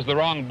pushes the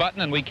wrong button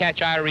and we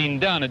catch Irene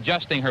Dunn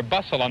adjusting her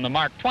bustle on the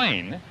Mark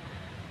Twain,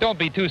 don't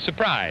be too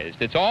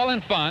surprised. It's all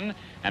in fun,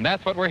 and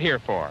that's what we're here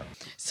for.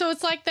 So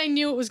it's like they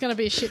knew it was going to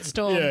be a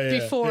shitstorm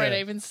before it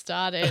even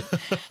started.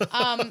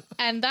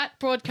 And that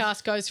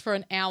broadcast goes for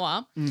an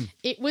hour.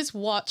 It was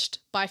watched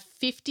by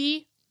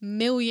 50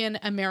 million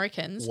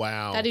Americans.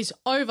 Wow. That is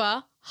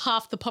over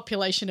half the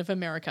population of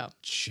America.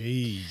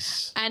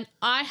 Jeez. And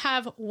I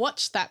have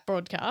watched that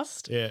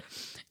broadcast. Yeah.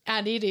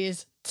 And it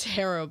is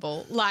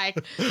terrible.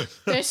 Like,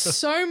 there's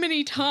so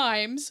many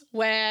times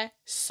where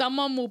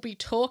someone will be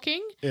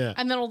talking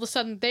and then all of a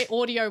sudden their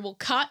audio will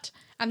cut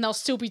and they'll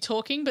still be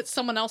talking, but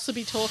someone else will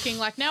be talking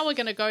like, now we're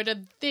going to go to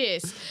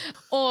this.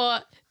 Or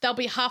they'll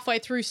be halfway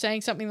through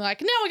saying something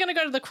like, now we're going to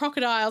go to the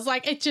crocodiles.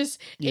 Like, it's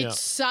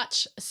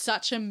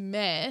such a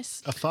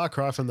mess. A far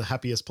cry from the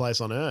happiest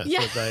place on earth Yeah.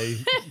 that they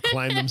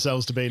claim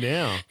themselves to be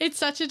now. It's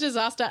such a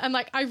disaster. And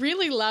like, I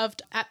really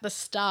loved at the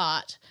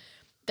start,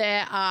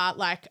 there are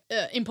like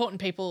important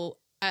people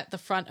at the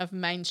front of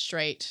Main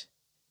Street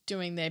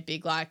doing their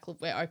big, like,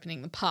 we're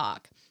opening the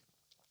park.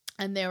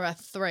 And there are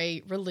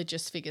 3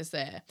 religious figures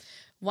there.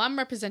 One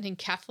representing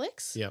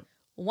Catholics,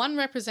 one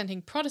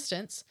representing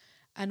Protestants,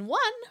 and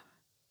one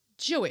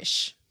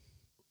Jewish.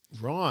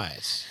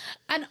 Right.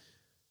 And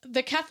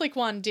the Catholic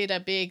one did a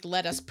big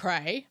let us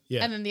pray,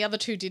 Yeah. and then the other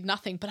 2 did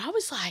nothing. But I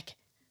was like,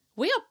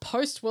 we are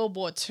post-World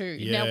War II.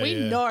 Yeah, now, we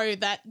yeah. know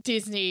that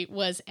Disney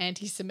was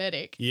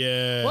anti-Semitic.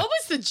 Yeah. What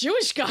was the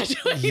Jewish guy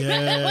doing Yeah.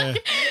 there?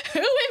 Like,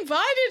 who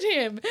invited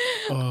him?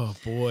 Oh,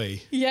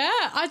 boy. Yeah,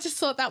 I just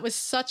thought that was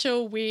such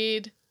a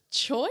weird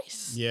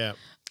choice. Yeah.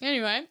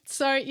 Anyway,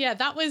 so yeah,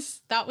 that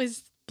was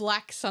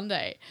Black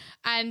Sunday.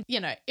 And, you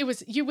know,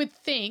 you would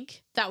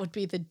think that would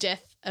be the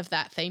death of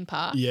that theme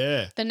park.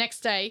 Yeah. The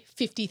next day,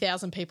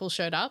 50,000 people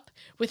showed up.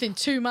 Within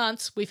 2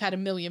 months, we've had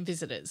 1 million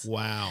visitors.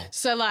 Wow.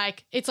 So,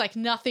 like, it's like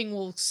nothing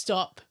will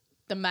stop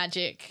the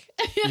magic.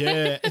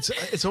 Yeah,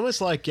 it's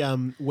almost like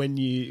when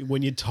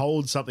you're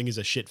told something is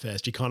a shit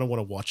fest, you kind of want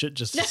to watch it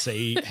just to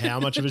see how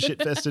much of a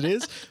shit fest it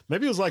is.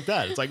 Maybe it was like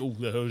that. It's like, oh,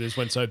 it just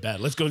went so bad.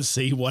 Let's go and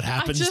see what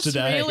happens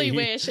today. I just really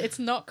wish, it's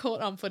not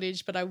caught on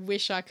footage, but I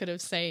wish I could have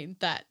seen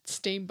that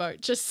steamboat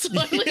just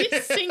slowly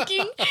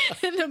sinking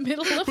in the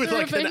middle of with the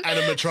like river. an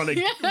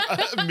animatronic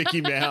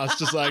Mickey Mouse,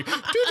 just like.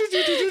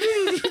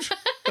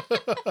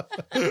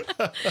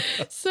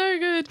 So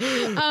good.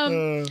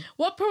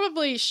 What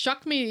probably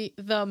shocked me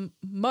the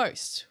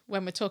most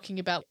when we're talking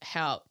about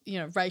how, you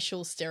know,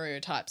 racial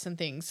stereotypes and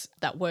things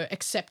that were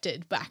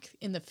accepted back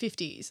in the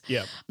 50s.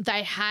 Yeah.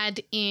 They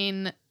had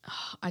in,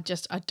 I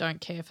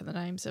don't care for the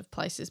names of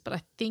places, but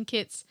I think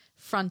it's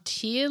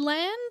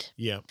Frontierland.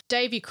 Yeah.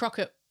 Davy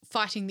Crockett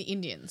fighting the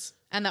Indians.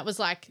 And that was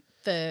like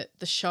the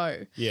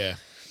show. Yeah.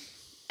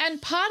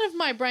 And part of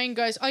my brain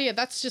goes, oh yeah,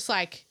 that's just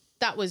like,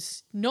 that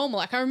was normal.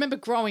 Like I remember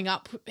growing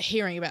up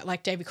hearing about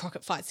like Davy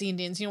Crockett fights the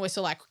Indians. You know, we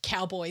saw like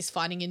cowboys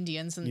fighting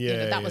Indians and you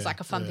know, that was like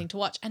a fun thing to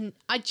watch. And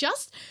I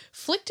just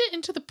flicked it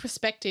into the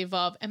perspective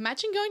of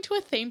imagine going to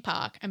a theme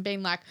park and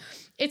being like,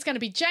 it's going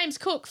to be James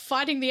Cook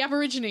fighting the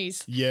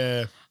Aborigines.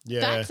 Yeah.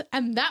 Yeah.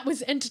 That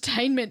was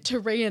entertainment to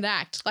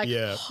reenact. Like,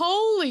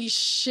 holy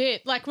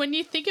shit. Like when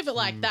you think of it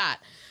like that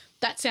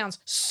sounds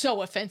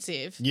so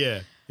offensive.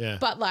 Yeah. Yeah.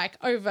 But like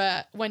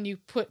over when you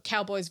put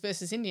Cowboys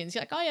versus Indians,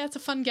 you're like, oh yeah, it's a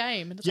fun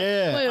game. And it's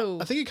yeah. like, whoa.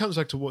 I think it comes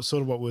back to what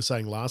we were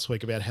saying last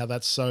week about how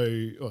that's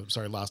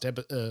last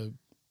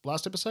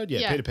episode?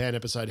 Yeah, Peter Pan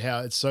episode, how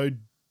it's so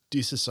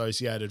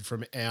disassociated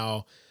from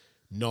our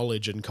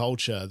knowledge and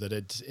culture that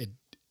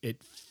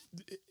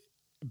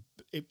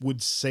it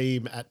would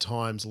seem at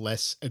times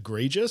less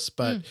egregious,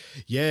 but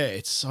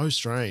it's so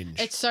strange.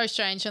 It's so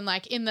strange. And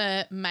like in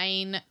the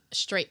main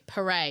street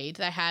parade,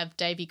 they have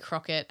Davy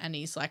Crockett and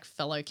his like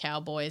fellow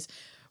cowboys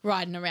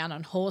riding around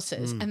on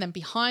horses. And then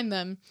behind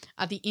them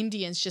are the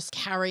Indians just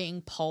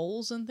carrying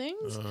poles and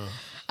things.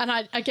 And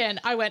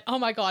I went, oh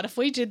my God, if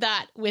we did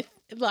that with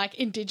like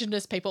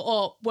Indigenous people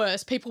or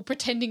worse, people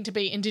pretending to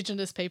be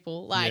Indigenous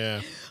people,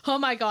 like, oh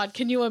my God,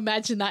 can you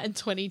imagine that in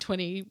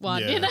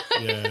 2021? You know?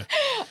 Yeah.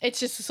 It's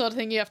just the sort of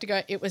thing you have to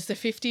go, it was the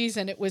 50s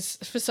and it was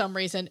for some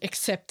reason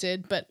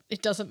accepted, but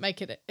it doesn't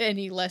make it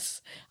any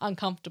less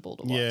uncomfortable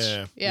to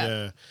watch.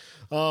 Yeah.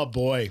 Oh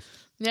boy.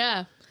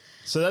 Yeah.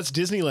 So that's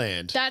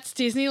Disneyland. That's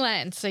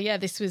Disneyland. So yeah,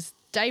 this was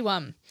day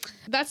one.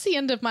 That's the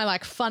end of my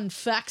like fun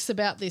facts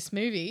about this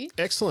movie.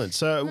 Excellent.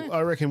 So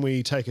I reckon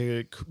we take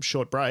a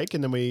short break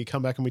and then we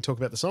come back and we talk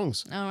about the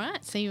songs. All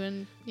right. See you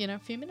in, a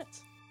few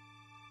minutes.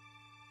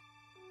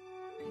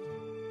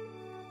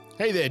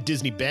 Hey there,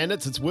 Disney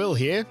Bandits. It's Will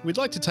here. We'd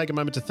like to take a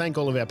moment to thank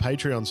all of our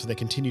Patreons for their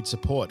continued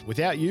support.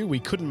 Without you, we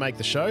couldn't make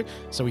the show,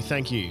 so we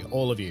thank you,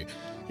 all of you.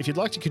 If you'd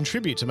like to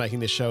contribute to making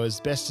this show as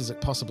best as it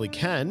possibly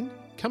can,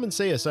 come and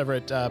see us over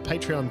at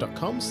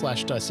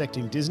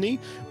patreon.com/dissectingdisney,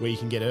 where you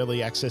can get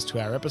early access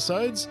to our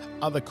episodes,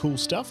 other cool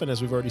stuff, and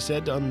as we've already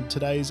said on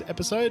today's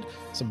episode,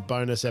 some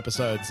bonus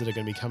episodes that are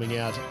going to be coming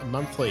out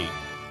monthly.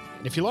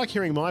 And if you like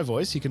hearing my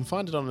voice, you can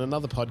find it on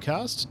another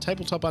podcast,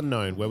 Tabletop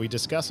Unknown, where we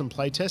discuss and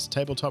playtest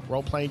tabletop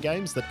role-playing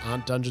games that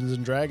aren't Dungeons &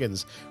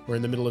 Dragons. We're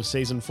in the middle of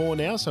Season 4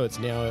 now, so it's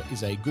now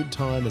is a good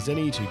time as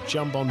any to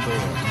jump on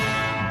board.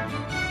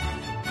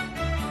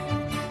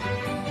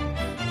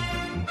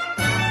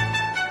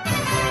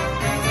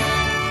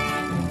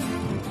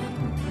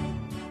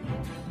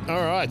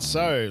 All right,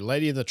 so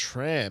Lady and the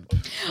Tramp.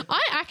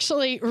 I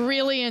actually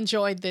really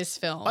enjoyed this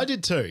film. I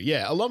did too,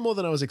 yeah. A lot more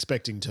than I was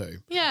expecting to.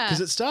 Yeah.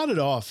 Because it started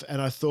off and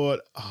I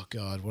thought, oh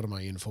God, what am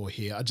I in for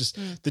here?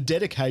 The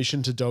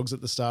dedication to dogs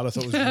at the start I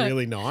thought was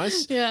really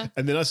nice. Yeah.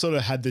 And then I sort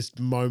of had this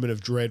moment of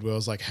dread where I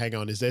was like, hang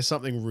on, is there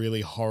something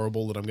really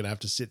horrible that I'm going to have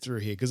to sit through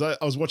here? Because I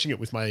was watching it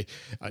with my,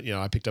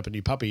 I picked up a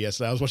new puppy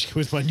yesterday. I was watching it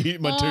with my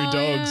two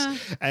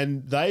dogs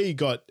and they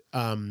got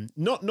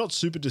not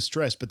super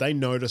distressed, but they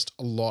noticed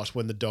a lot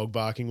when the dog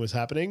barking was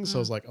happening. So I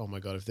was like, oh my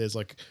God, if there's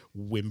like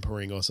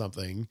whimpering or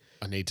something,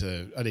 I need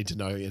to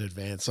know in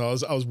advance. So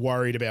I was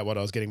worried about what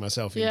I was getting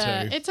myself into.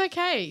 Yeah, it's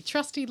okay.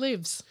 Trusty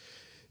lives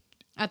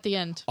at the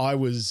end. I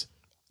was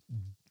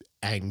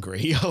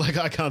angry. Like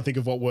I can't think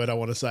of what word I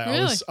want to say.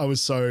 Really? I was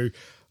so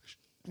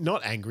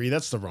not angry.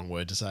 That's the wrong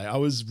word to say. I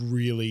was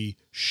really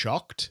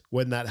shocked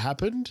when that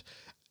happened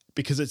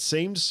because it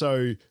seemed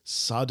so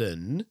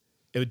sudden.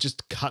 It would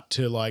just cut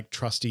to like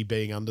Trusty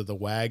being under the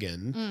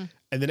wagon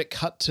and then it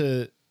cut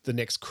to the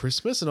next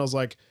Christmas and I was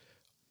like,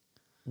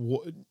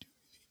 what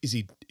is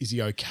he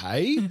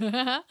okay? And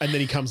then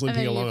he comes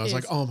limping along. I was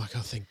like, oh my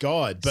God, thank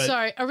God. But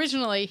so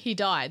originally he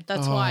died.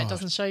 That's why it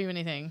doesn't show you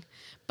anything.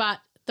 But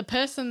the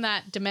person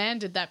that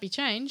demanded that be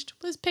changed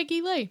was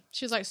Peggy Lee.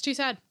 She was like, it's too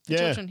sad for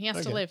children. He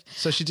has to live.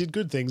 So she did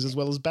good things as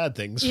well as bad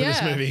things for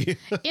this movie.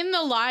 In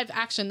the live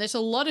action, there's a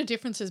lot of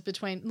differences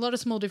a lot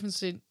of small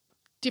differences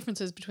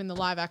differences between the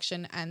live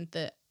action and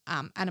the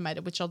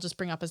animated, which I'll just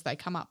bring up as they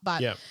come up.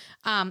 But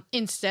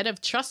instead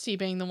of Trusty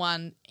being the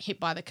one hit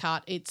by the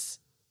cart, it's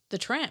the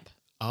tramp.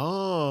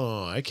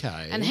 Oh,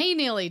 okay. And he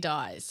nearly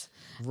dies.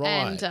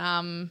 Right.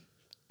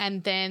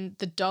 And then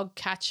the dog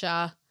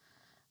catcher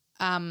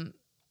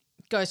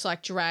goes to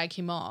like drag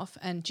him off,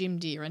 and Jim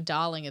Deere and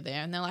Darling are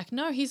there, and they're like,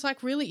 no, he's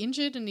like really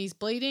injured and he's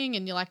bleeding,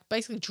 and you're like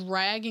basically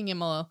dragging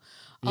him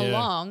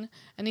along,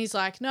 and he's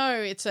like, no,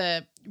 it's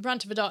a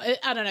runt of a dog.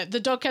 I don't know. The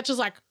dog catcher's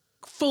like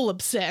full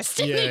obsessed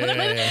in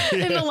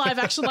the live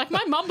action. Like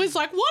my mum was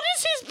like, what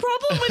is his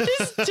problem with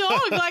this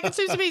dog? Like it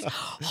seems to be his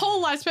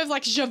whole life spent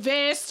like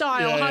Javert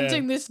style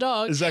hunting this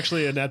dog. It's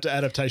actually an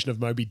adaptation of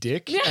Moby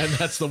Dick, and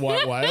that's the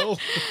white whale.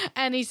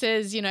 And he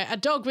says, you know, a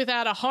dog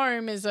without a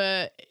home is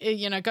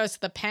goes to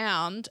the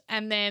pound.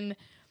 And then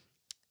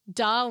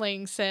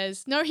Darling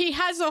says, no, he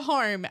has a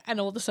home. And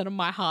all of a sudden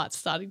my heart's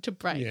starting to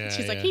break.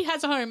 She's like, he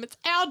has a home. It's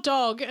our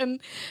dog. And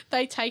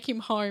they take him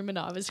home, and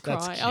I was crying.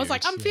 That's I was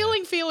like, I'm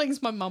feeling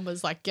feelings. My mum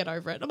was like, get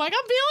over it. I'm like,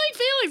 I'm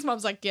feeling feelings.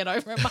 Mum's like, get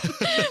over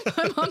it.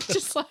 My mum's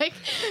just like.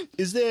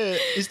 Is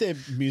there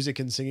music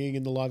and singing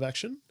in the live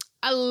action?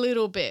 A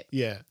little bit.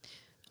 Yeah.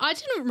 I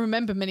didn't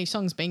remember many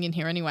songs being in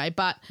here anyway,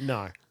 but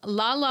No.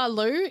 La La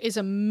Lu is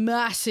a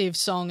massive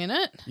song in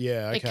it.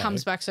 Yeah, okay. It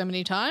comes back so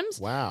many times.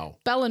 Wow.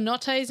 Bella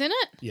Notte's in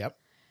it. Yep.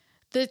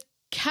 The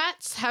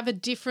Cats have a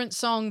different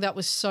song that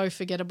was so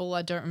forgettable,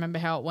 I don't remember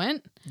how it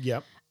went.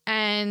 Yep.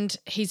 And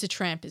He's a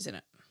Tramp is in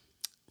it.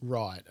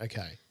 Right,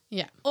 okay.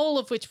 Yeah. All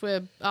of which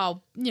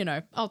I'll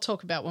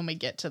talk about when we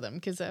get to them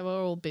because they were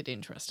all a bit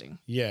interesting.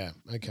 Yeah,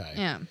 okay.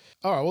 Yeah.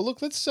 All right, well,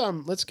 look,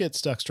 let's get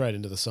stuck straight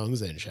into the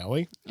songs then, shall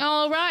we?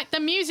 All right. The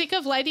music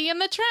of Lady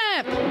and the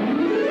Tramp.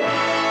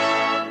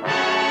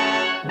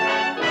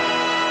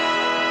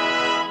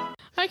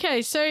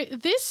 Okay, so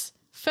this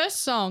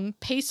first song,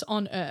 Peace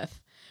on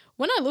Earth,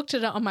 when I looked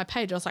at it on my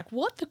page, I was like,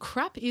 what the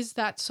crap is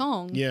that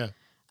song? Yeah.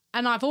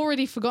 And I've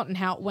already forgotten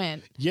how it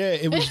went. Yeah,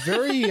 it was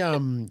very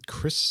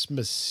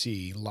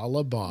Christmassy,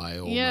 lullaby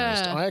almost.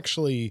 Yeah. I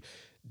actually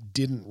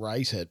didn't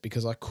rate it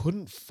because I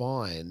couldn't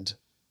find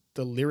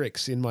the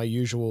lyrics in my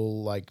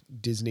usual like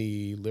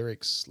Disney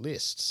lyrics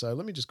list. So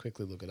let me just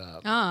quickly look it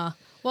up.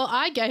 Well,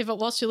 I gave it,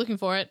 whilst you're looking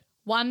for it,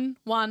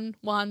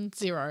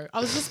 1110. I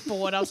was just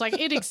bored. I was like,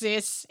 it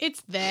exists.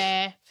 It's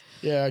there.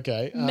 Yeah,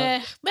 okay.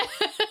 Meh.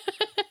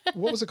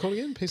 What was it called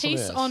again?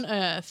 Peace on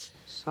Earth.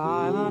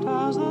 Silent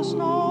as the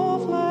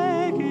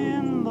snowflake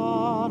in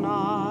the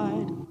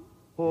night,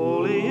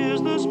 holy is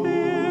the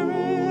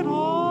spirit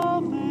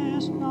of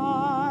this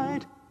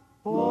night.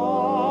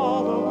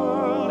 All the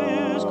world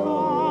is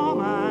calm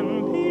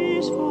and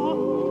peaceful,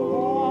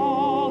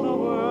 all the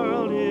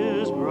world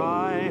is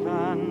bright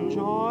and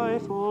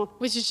joyful.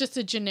 Which is just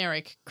a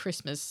generic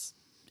Christmas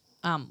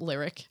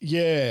lyric.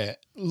 Yeah.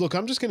 Look,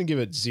 I'm just going to give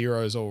it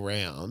zeros all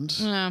round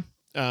Yeah.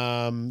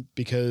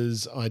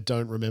 because I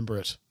don't remember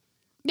it.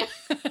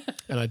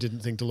 And I didn't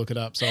think to look it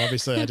up, so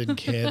obviously I didn't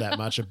care that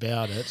much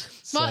about it.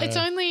 Well,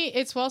 So-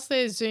 it's whilst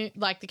they're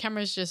like the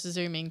camera's just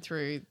zooming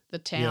through the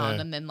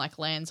town and then like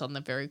lands on the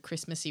very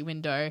Christmassy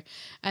window,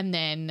 and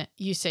then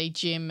you see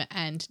Jim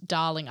and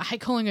Darling. I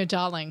hate calling her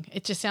Darling.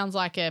 It just sounds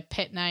like a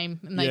pet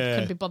name, and they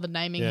couldn't be bothered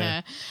naming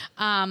her.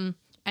 And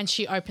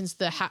she opens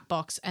the hat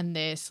box, and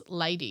there's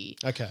Lady,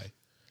 Okay.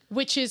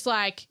 which is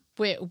like.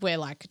 We're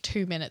like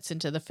 2 minutes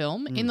into the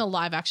film. In the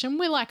live action,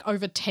 we're like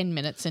over 10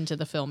 minutes into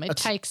the film. It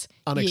takes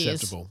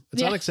Unacceptable. years.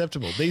 It's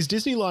unacceptable. These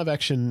Disney live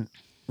action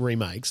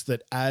remakes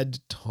that add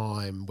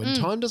time when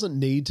time doesn't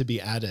need to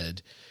be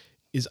added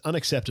is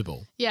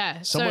unacceptable.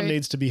 Yeah. Someone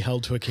needs to be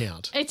held to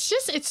account. It's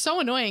so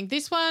annoying.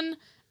 This one,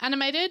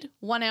 animated,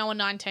 1 hour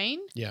 19.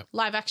 Yeah.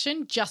 Live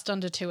action, just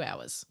under 2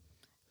 hours.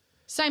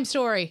 Same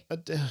story.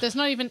 There's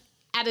not even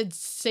added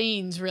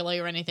scenes really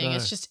or anything. No.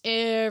 It's just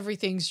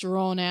everything's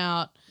drawn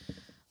out.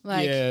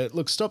 Like, Yeah,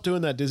 look, stop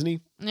doing that, Disney.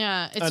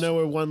 yeah. It's I know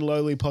we're one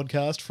lowly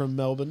podcast from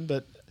Melbourne,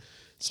 but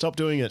stop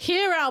doing it.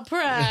 Hear our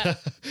prayer.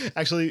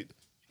 Actually,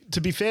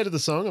 to be fair to the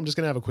song, I'm just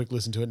going to have a quick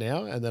listen to it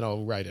now, and then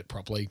I'll rate it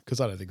properly because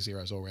I don't think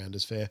zeros all round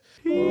is fair.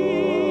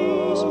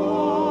 Peace,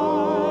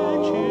 my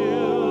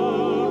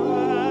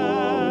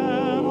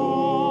children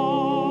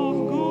of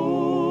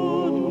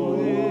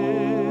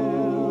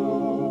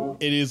goodwill.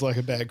 It is like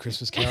a bad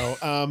Christmas carol.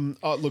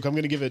 Look, I'm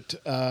going to give it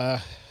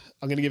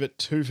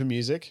 2 for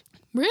music.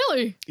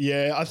 Really?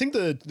 Yeah, I think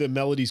the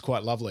melody's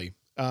quite lovely,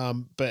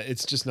 but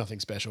it's just nothing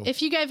special.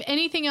 If you gave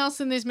anything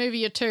else in this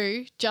movie a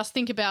 2, just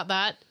think about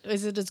that.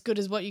 Is it as good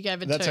as what you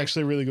gave it That's 2?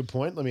 actually a really good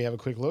point. Let me have a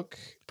quick look.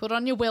 Put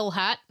on your Will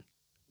hat.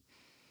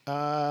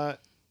 Yeah,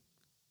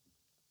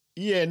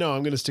 no,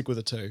 I'm going to stick with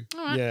a 2.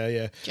 All right.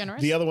 Yeah.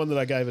 Generous. The other one that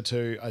I gave a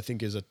 2, I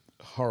think, is a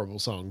horrible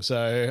song,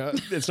 so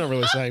it's not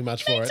really saying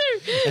much for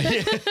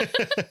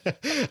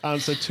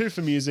it. So 2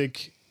 for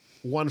music,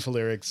 1 for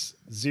lyrics,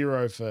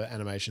 0 for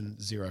animation,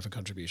 0 for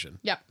contribution.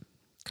 Yep.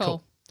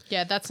 Cool.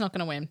 Yeah, that's not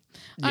going to win.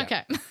 Yeah.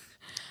 Okay.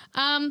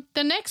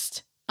 The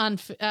next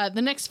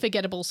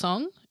forgettable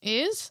song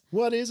is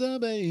What is a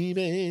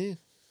baby?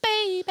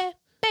 Baby,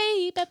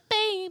 Baby,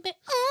 Baby.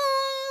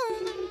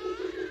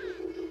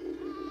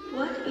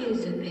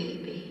 is a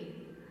baby?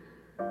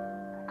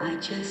 I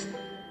just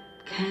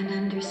can't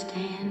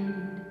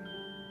understand.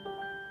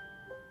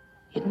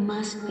 It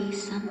must be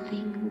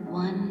something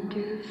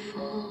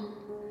wonderful.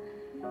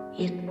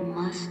 It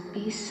must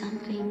be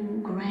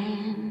something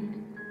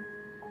grand.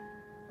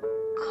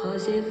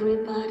 'Cause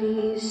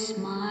everybody's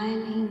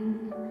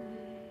smiling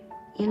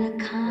in a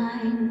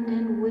kind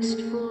and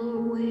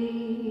wistful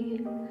way.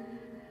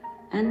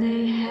 And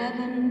they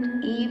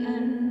haven't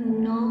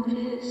even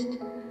noticed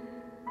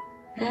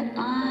that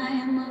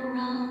I'm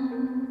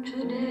around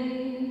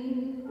today.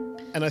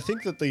 And I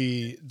think that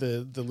the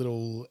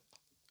little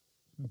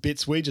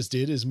bits we just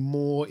did is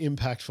more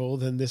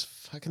impactful than this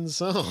fucking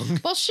song.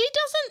 Well, she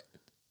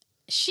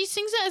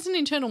sings it as an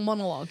internal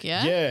monologue,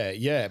 yeah?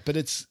 Yeah. But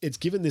it's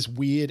given this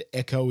weird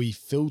echoey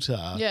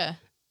filter. Yeah.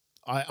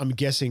 I'm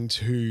guessing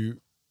to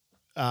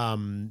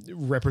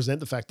represent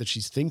the fact that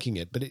she's thinking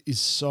it, but it is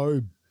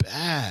so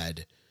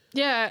bad.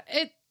 Yeah,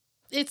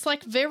 it's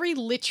like very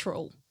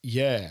literal.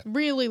 Yeah.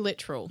 Really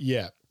literal.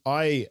 Yeah.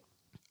 I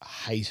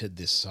hated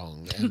this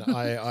song, and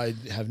I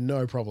have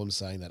no problem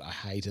saying that. I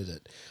hated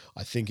it.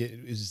 I think it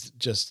is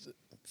just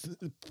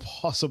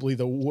possibly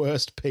the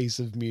worst piece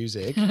of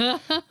music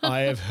I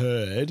have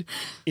heard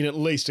in at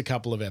least a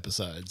couple of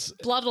episodes.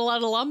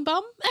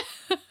 Blood-a-lum-bum?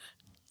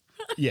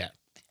 Yeah.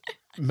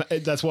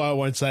 That's why I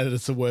won't say that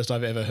it's the worst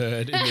I've ever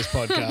heard in this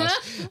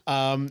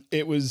podcast.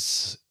 It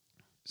was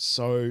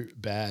so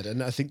bad.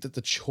 And I think that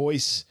the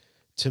choice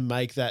to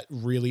make that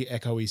really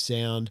echoey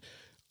sound,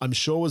 I'm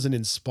sure was an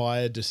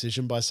inspired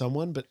decision by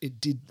someone, but it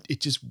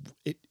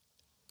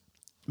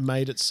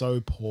made it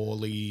so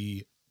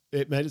poorly.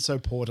 It made it so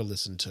poor to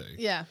listen to.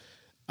 Yeah.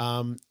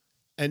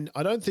 And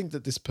I don't think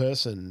that this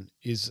person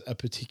is a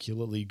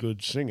particularly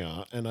good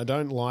singer, and I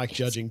don't like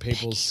judging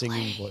people's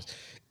singing voice.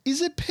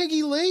 Is it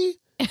Peggy Lee?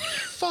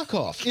 Fuck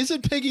off. Is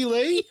it Peggy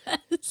Lee?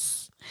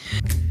 Yes.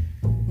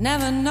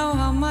 Never know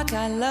how much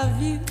I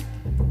love you.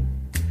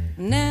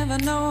 Never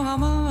know how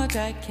much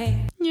I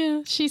care.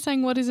 Yeah, she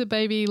sang What Is It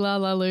Baby, La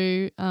La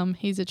Lou,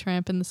 He's a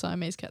Tramp in the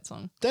Siamese Cat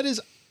song. That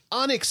is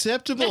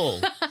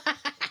unacceptable.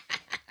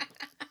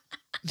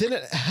 Then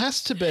it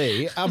has to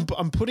be.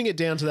 I'm putting it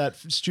down to that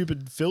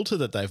stupid filter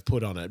that they've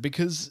put on it,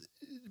 because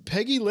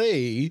Peggy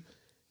Lee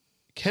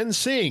can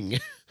sing.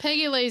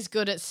 Peggy Lee's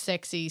good at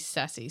sexy,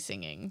 sassy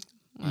singing.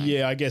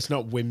 Yeah, I guess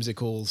not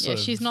whimsical.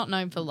 She's not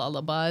known for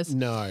lullabies.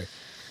 No.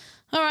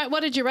 All right,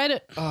 what did you rate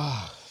it?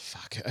 Oh,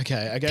 fuck.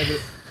 Okay, I gave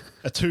it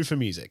a 2 for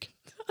music.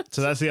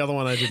 So that's the other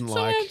one I didn't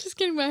like. I'm just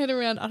getting my head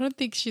around. I don't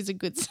think she's a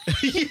good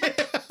singer.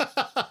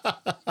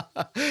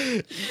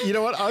 You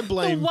know what? I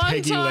blame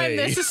Peggy Lee. One time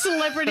there's a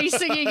celebrity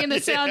singing in the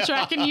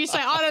soundtrack and you say,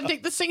 I don't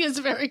think the singer's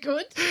very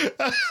good.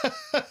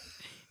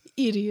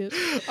 Idiot.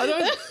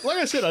 Like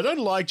I said, I don't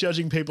like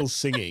judging people's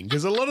singing,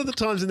 because a lot of the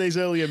times in these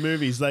earlier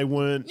movies they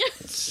weren't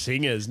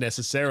singers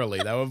necessarily.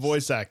 They were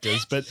voice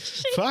actors. But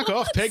fuck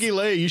off, Peggy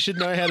Lee. You should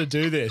know how to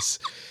do this.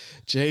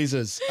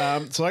 Jesus.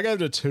 So I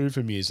gave it a 2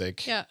 for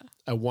music,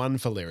 a 1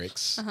 for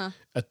lyrics,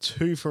 a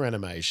 2 for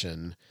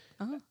animation,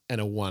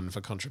 and a 1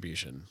 for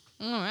contribution.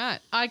 All right.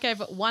 I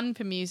gave it 1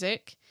 for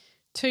music,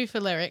 2 for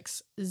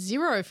lyrics,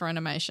 0 for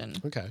animation.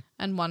 Okay.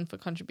 And 1 for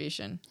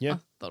contribution. Yeah. I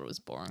thought it was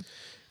boring.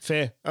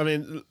 Fair. I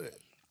mean,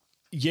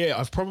 yeah,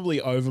 I've probably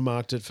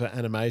overmarked it for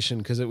animation,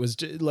 because it was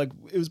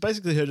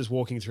basically her just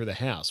walking through the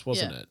house,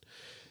 wasn't it?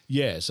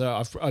 Yeah.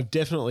 So I've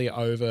definitely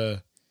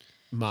overmarked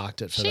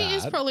it for that. She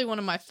is probably one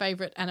of my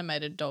favourite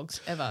animated dogs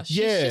ever. She's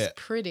just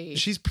pretty.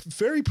 She's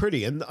very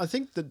pretty, and I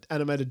think the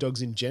animated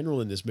dogs in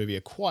general in this movie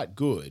are quite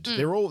good.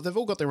 They've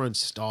all got their own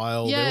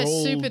style. Yeah, they're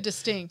all super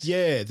distinct.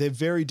 Yeah, they're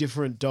very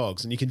different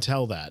dogs, and you can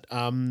tell that.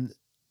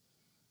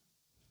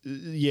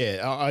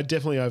 Yeah, I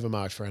definitely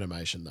overmarked for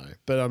animation though,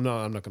 but I'm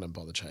not going to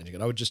bother changing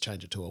it. I would just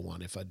change it to a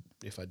 1 if I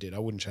did. I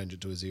wouldn't change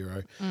it to a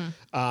 0.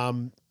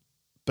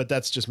 But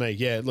that's just me.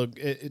 Yeah, look,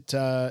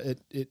 I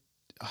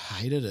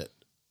hated it.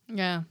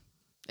 Yeah.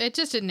 It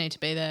just didn't need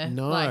to be there.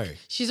 No. Like,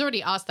 she's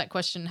already asked that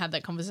question, had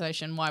that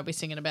conversation. Why are we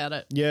singing about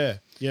it? Yeah.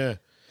 Yeah.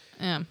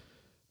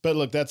 But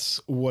look, that's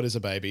What Is a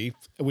Baby,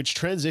 which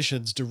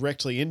transitions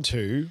directly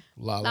into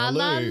La La Lou.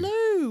 La La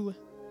Lou.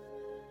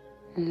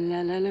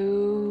 La la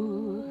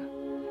loo,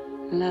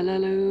 la la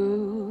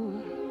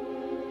loo,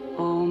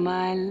 oh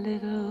my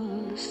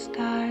little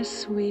star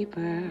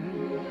sweeper,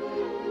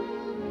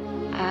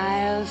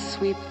 I'll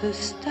sweep the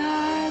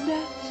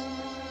stardust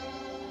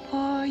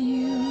for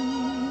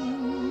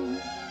you.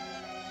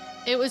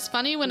 It was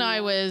funny when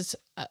I was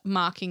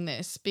marking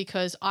this,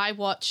 because I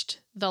watched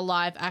the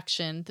live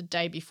action the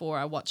day before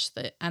I watched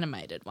the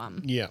animated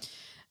one. Yeah.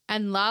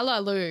 And La La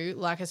Lou,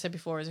 like I said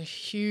before, is a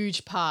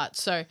huge part.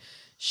 So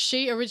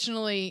she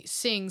originally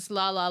sings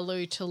La La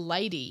Lou to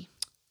Lady.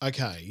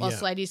 Okay,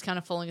 whilst Lady's kind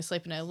of falling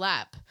asleep in her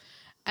lap.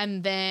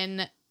 And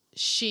then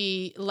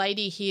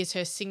Lady hears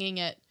her singing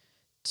it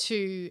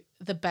to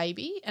the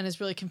baby and is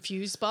really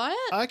confused by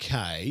it.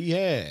 Okay,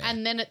 yeah.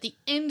 And then at the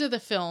end of the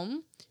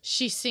film,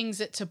 she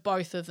sings it to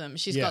both of them.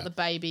 She's got the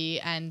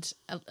baby and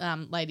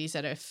Lady's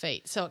at her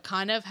feet. So it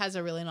kind of has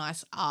a really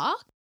nice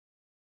arc.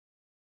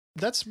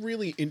 That's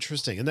really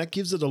interesting, and that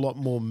gives it a lot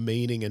more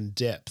meaning and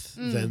depth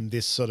than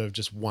this sort of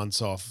just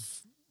once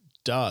off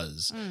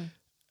does.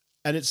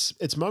 And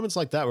it's moments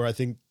like that where I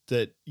think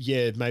that,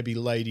 yeah, maybe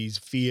ladies'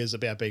 fears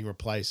about being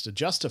replaced are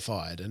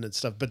justified and it's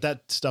stuff, but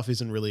that stuff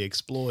isn't really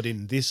explored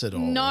in this at all.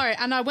 No,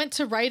 and I went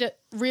to rate it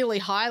really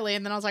highly,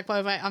 and then I was like,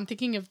 wait, I'm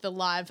thinking of the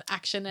live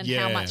action and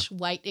how much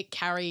weight it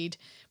carried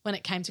when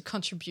it came to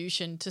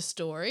contribution to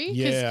story.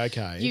 Yeah,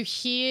 okay. You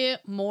hear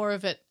more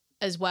of it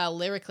as well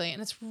lyrically, and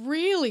it's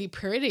really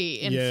pretty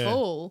in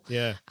full.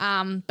 Yeah.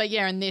 But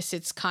yeah, in this,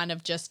 it's kind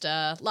of just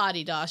a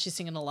la-di-da, she's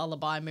singing a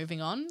lullaby,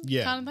 moving on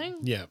kind of thing.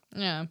 Yeah.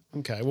 Yeah.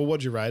 Okay, well,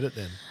 what'd you rate it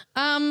then?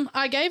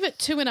 I gave it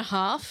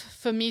 2.5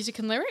 for music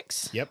and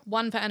lyrics. Yep.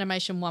 1 for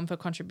animation, 1 for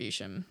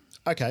contribution.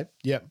 Okay,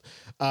 yep.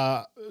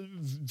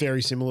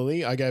 Very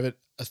similarly, I gave it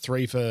a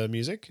 3 for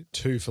music,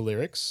 2 for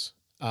lyrics,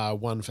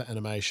 1 for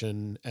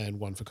animation, and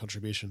 1 for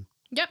contribution.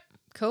 Yep,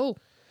 cool.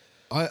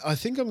 I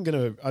think I'm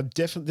going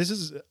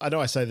to, I know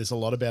I say this a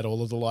lot about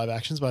all of the live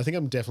actions, but I think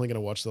I'm definitely going to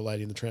watch the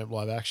Lady and the Tramp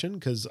live action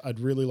because I'd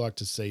really like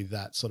to see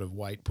that sort of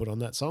weight put on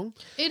that song.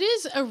 It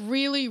is a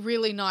really,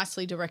 really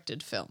nicely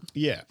directed film.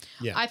 Yeah,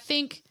 yeah. I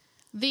think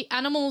the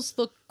animals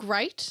look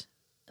great.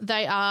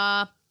 They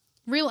are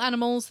real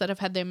animals that have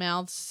had their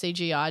mouths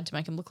CGI'd to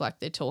make them look like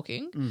they're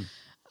talking.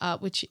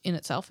 Which in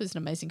itself is an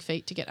amazing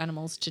feat to get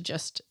animals to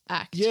just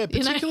act. Yeah,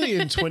 particularly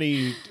in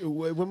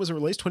when was it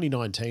released?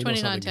 2019 or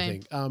something, I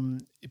think.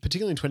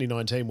 Particularly in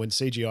 2019 when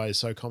CGI is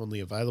so commonly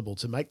available,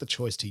 to make the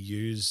choice to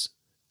use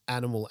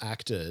animal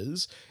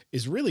actors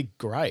is really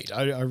great.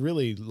 I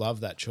really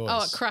love that choice.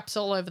 Oh, it craps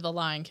all over The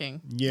Lion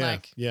King. Yeah,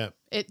 yeah.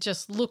 It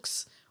just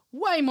looks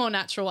way more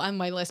natural and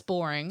way less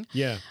boring.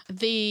 Yeah.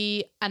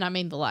 And I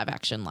mean the live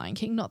action Lion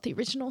King, not the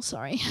original,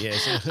 sorry.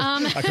 Yes.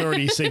 I can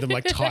already see them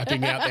like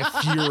typing out their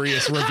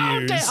furious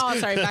reviews. Okay. Oh,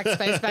 sorry,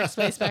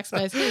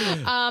 backspace.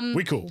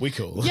 We cool.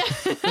 Yeah.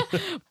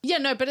 Yeah,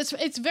 no, but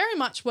it's very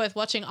much worth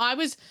watching. I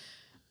was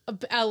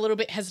a little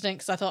bit hesitant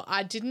because I thought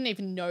I didn't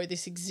even know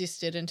this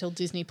existed until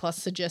Disney Plus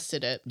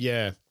suggested it.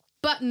 Yeah.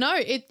 But no,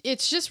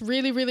 it's just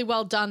really, really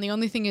well done. The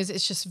only thing is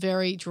it's just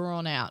very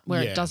drawn out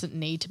where it doesn't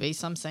need to be.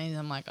 Some scenes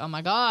I'm like, oh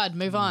my God,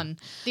 move on.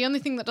 The only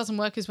thing that doesn't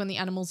work is when the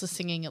animals are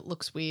singing, it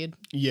looks weird.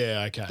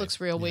 Yeah, okay. It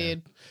looks real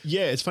weird.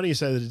 Yeah, it's funny you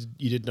say that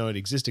you didn't know it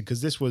existed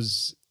because this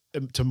was,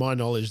 to my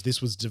knowledge,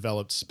 this was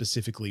developed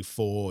specifically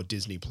for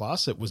Disney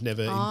Plus. It was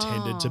never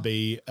intended to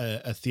be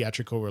a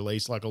theatrical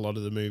release like a lot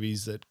of the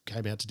movies that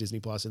came out to Disney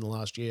Plus in the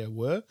last year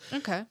were.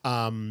 Okay.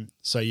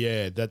 So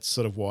yeah, that's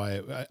sort of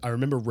why I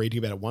remember reading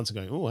about it once and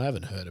going, oh, I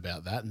haven't heard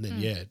about that. And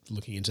then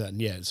looking into that.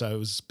 And so it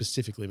was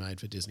specifically made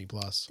for Disney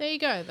Plus. There you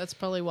go. That's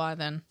probably why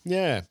then.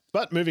 Yeah.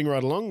 But moving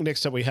right along,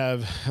 next up we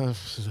have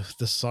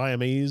the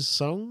Siamese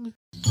song.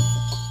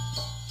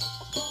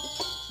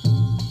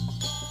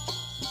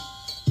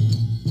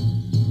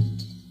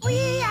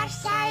 We are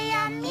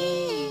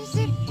Siamese,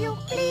 if you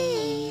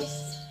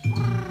please.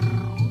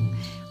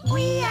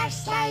 We are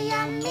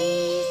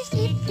Siamese,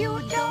 if you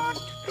don't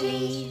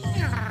please.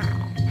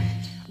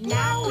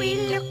 Now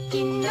we're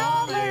looking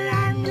over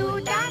our new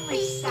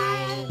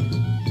domicile.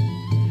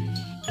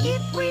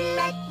 If we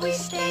like, we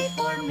stay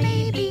for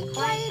maybe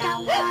quite a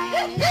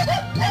while.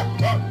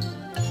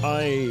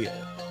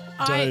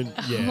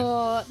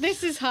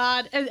 This is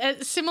hard.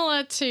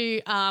 Similar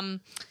to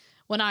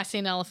When I See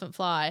an Elephant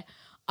Fly,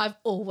 I've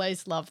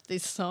always loved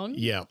this song.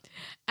 Yeah.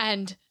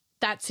 And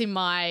that's in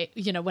my,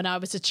 when I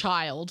was a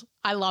child,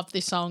 I loved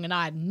this song and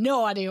I had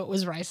no idea it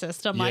was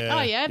racist. I'm like,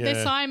 oh yeah,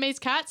 they're Siamese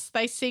cats.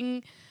 They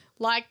sing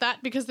like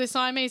that because they're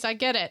Siamese. I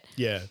get it.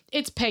 Yeah.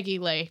 It's Peggy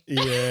Lee.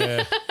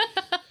 Yeah.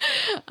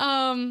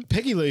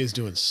 Peggy Lee is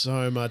doing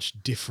so much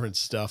different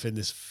stuff in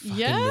this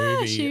fucking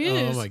movie. She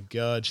is. Oh my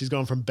God. She's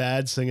gone from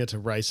bad singer to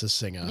racist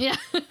singer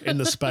in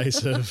the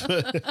space of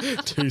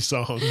 2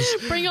 songs.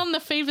 Bring on the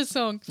fever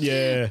song.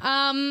 Yeah.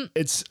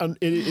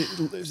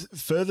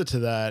 Further to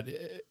that,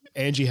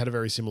 Angie had a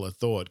very similar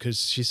thought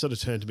because she sort of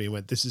turned to me and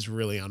went, this is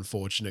really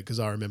unfortunate because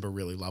I remember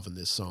really loving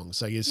this song.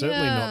 So you're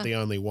certainly not the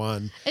only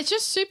one. It's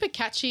just super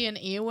catchy and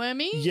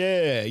earwormy.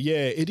 Yeah,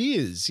 it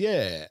is.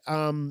 Yeah.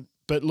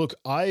 But look,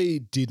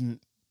 I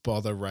didn't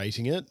bother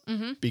rating it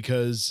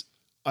because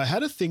I had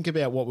to think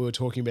about what we were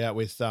talking about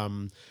with,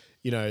 last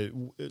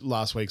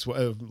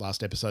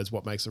episode's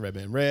What Makes the Red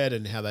Man Red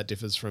and how that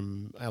differs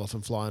from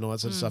Elephant Fly and all that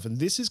sort of stuff. And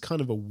this is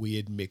kind of a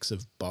weird mix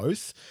of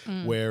both,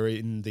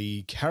 wherein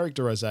the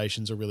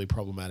characterizations are really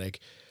problematic.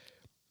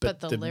 But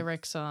the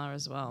lyrics are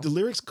as well. The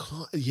lyrics,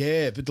 but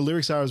the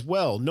lyrics are as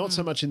well. Not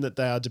so much in that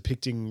they are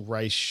depicting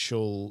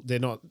they're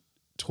not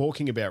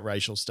talking about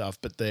racial stuff,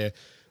 but they're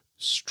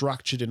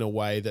structured in a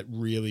way that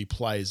really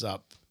plays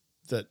up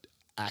that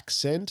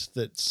accent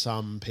that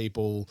some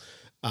people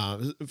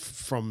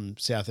from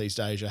Southeast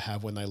Asia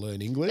have when they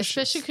learn English.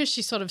 Especially because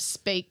she sort of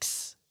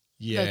speaks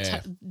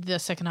the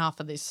second half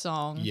of this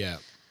song. Yeah.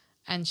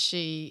 And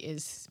she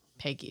is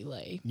Peggy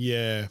Lee.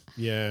 Yeah.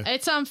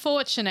 It's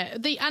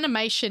unfortunate. The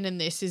animation in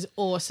this is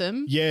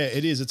awesome. Yeah,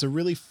 it is. It's a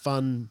really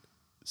fun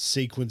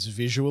sequence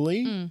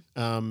visually.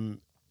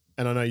 And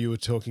I know you were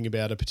talking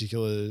about a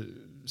particular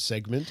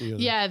segment?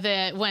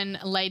 Yeah, when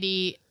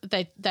lady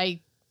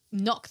they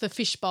knock the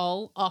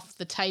fishbowl off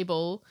the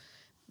table.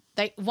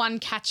 One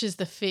catches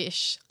the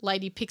fish.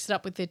 Lady picks it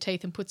up with their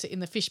teeth and puts it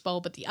in the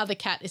fishbowl, but the other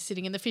cat is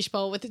sitting in the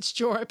fishbowl with its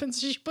jaw open,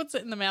 so she puts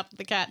it in the mouth of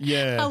the cat.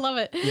 Yeah. I love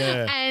it.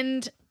 Yeah.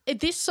 And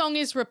this song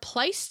is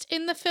replaced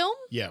in the film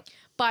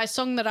by a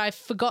song that I've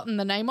forgotten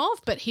the name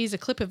of, but here's a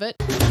clip of it.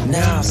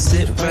 Now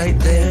sit right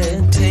there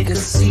and take a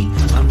seat.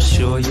 I'm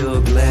sure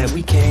you're glad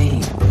we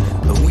came,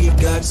 but we've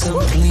got some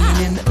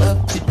cleaning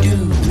up to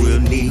do. We'll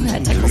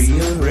need to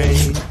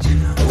rearrange.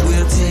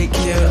 We'll take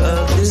care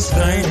of this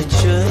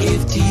furniture.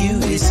 If to you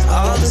it's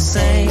all the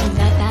same,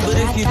 but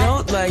if you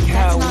don't like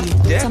how we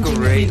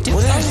decorate, well,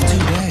 that's too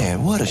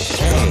bad. What a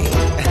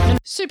shame.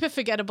 Super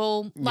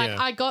forgettable.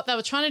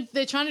 They're trying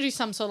to do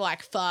some sort of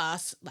like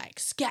fast, like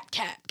scat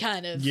cat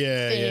kind of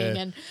thing,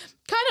 and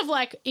kind of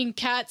like in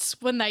Cats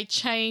when they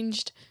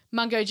changed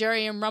Mungo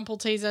Jerry and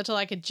Rumpelteazer to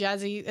like a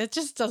jazzy. It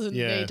just doesn't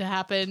need to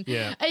happen.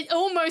 Yeah. It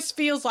almost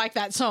feels like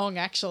that song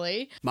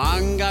actually.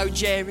 Mungo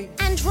Jerry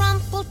And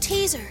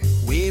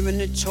Rumpelteazer. we're a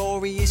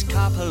notorious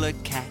couple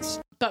of cats.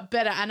 But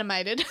better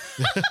animated.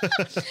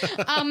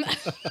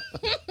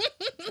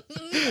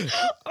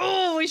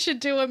 We should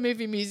do a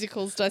movie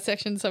musicals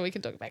dissection so we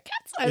can talk about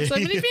Cats. I have so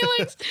many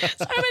feelings.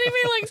 So many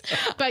feelings.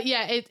 But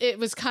yeah, it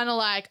was kind of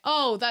like,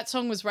 oh, that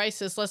song was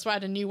racist. Let's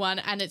write a new one.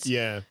 And it's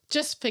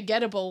just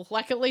forgettable.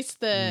 Like at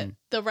least the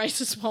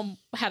racist one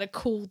had a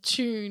cool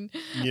tune.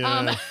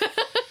 Yeah.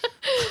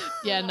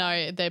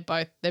 No, they're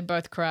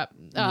both crap,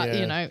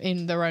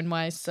 in their own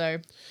ways. So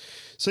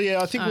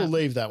yeah, I think we'll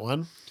leave that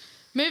one.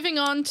 Moving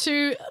on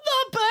to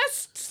the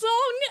best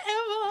song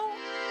ever.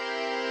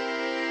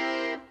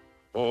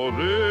 Oh,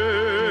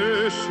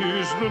 this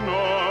is the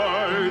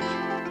night.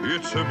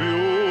 It's a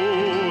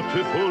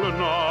beautiful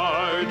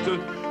night,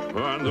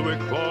 and we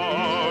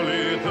call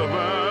it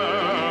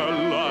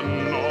Bella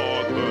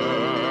Notte.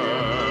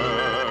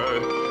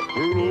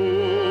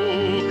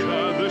 Look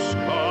at the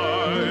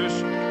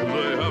skies,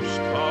 they have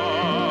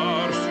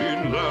stars in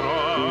their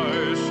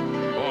eyes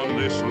on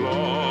this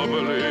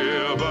lovely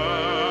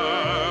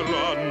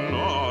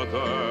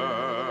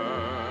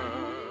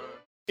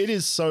It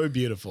is so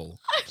beautiful.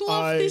 I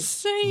love this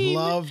scene.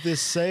 Love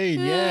this scene.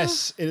 Yeah.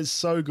 Yes, it is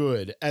so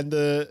good. And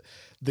the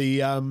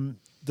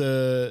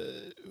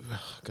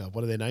God,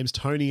 what are their names?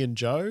 Tony and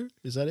Joe?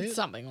 Is that it?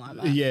 Something like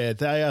that. Yeah,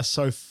 they are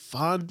so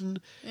fun.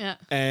 Yeah.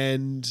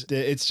 And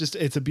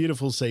it's a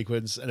beautiful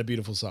sequence and a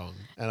beautiful song,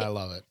 and I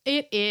love it.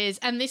 It is.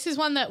 And this is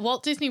one that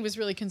Walt Disney was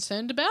really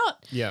concerned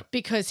about. Yeah.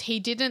 Because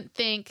he didn't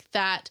think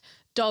that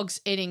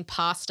dogs eating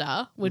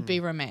pasta would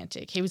be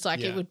romantic. He was like,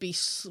 it would be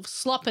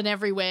slopping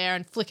everywhere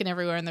and flicking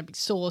everywhere and there'd be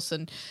sauce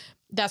and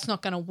that's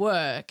not going to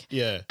work.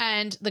 Yeah.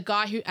 And the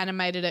guy who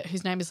animated it,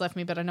 whose name has left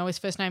me, but I know his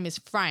first name is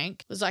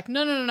Frank, was like,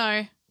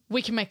 no,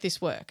 we can make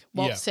this work.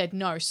 Walt said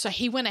no. So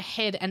he went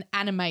ahead and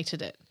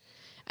animated it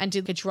and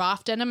did the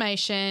draft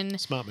animation.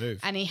 Smart move.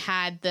 And he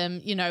had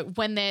them,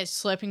 when they're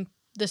slurping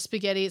the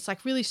spaghetti, it's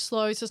like really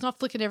slow, so it's not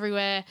flicking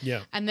everywhere.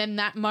 Yeah. And then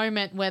that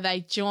moment where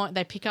they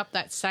pick up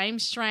that same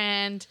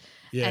strand.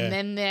 Yeah.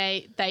 And then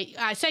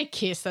I say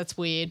kiss, that's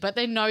weird, but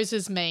their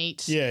noses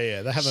meet.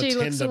 Yeah. They have she a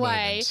tender looks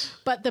away. moment.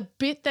 But the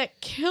bit that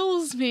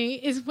kills me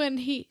is when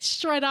he,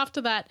 straight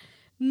after that,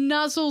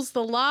 nuzzles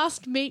the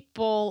last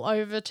meatball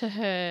over to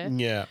her.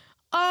 Yeah.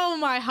 Oh,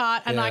 my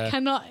heart. And I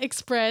cannot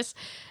express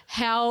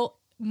how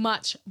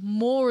much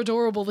more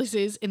adorable this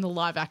is in the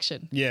live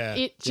action.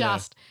 Yeah.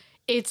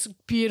 It's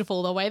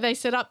beautiful. The way they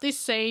set up this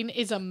scene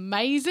is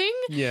amazing.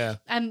 Yeah.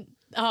 And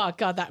oh,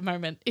 God, that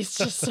moment is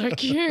just so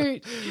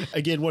cute.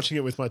 Again, watching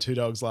it with my two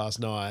dogs last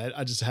night,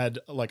 I just had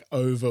like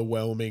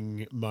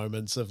overwhelming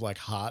moments of like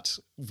heart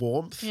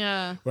warmth.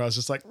 Yeah. Where I was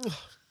just like,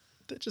 oh,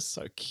 they're just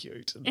so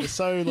cute. And they're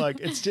so like,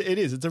 it's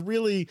a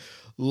really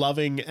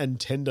loving and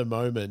tender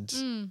moment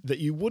that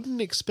you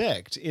wouldn't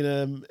expect in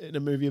a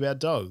movie about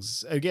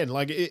dogs. Again,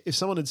 like if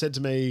someone had said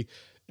to me,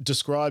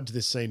 described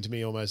this scene to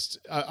me almost,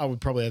 I would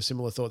probably have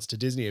similar thoughts to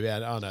Disney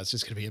about, oh no, it's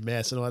just going to be a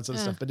mess and all that sort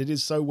of stuff. But it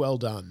is so well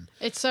done.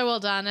 It's so well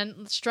done.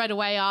 And straight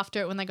away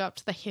after it, when they go up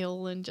to the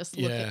hill and just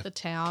look at the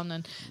town,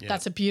 and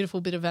that's a beautiful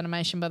bit of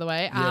animation, by the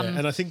way. Yeah,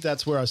 and I think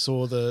that's where I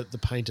saw the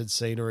painted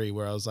scenery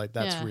where I was like,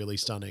 that's really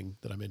stunning,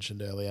 that I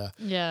mentioned earlier.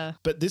 Yeah.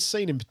 But this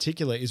scene in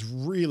particular is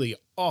really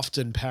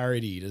often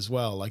parodied as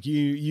well. Like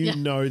you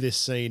know this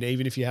scene,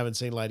 even if you haven't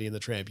seen Lady and the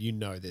Tramp, you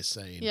know this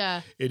scene.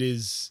 Yeah. It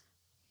is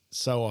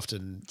so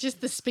often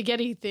just the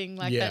spaghetti thing,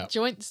 like that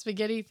joint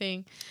spaghetti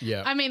thing.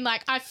 Yeah. I mean,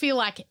 like, I feel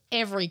like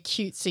every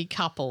cutesy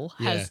couple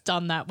has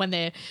done that when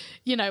they're,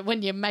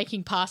 when you're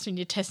making pasta and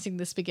you're testing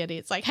the spaghetti.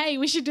 It's like, hey,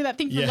 we should do that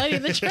thing for Lady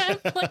and the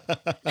Tramp.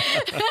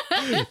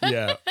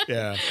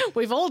 Yeah.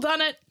 We've all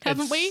done it,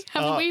 haven't we?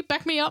 Haven't we?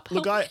 Back me up.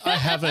 Look, I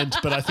haven't,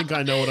 but I think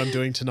I know what I'm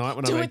doing tonight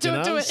when I make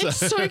dinner. Do it. It's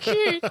so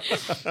cute.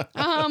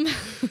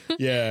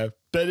 Yeah.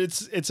 But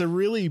it's a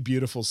really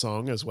beautiful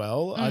song as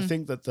well. I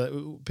think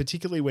that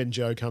particularly when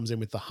Joe comes in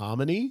with the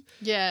harmony,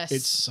 yes,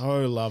 it's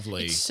so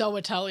lovely. It's so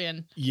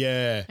Italian.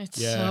 Yeah, it's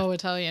so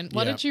Italian.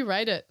 What did you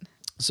rate it?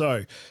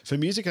 So for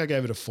music, I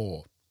gave it a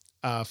 4.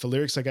 For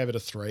lyrics, I gave it a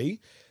 3.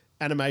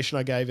 Animation,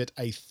 I gave it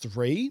a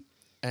 3.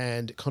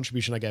 And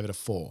contribution, I gave it a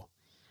 4.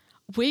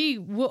 We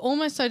were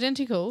almost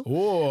identical.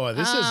 Oh,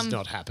 this has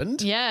not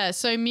happened. Yeah.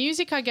 So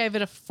music, I gave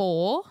it a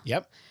 4.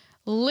 Yep.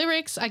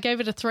 Lyrics, I gave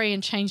it a 3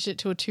 and changed it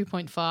to a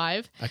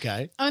 2.5.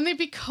 Okay. Only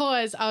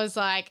because I was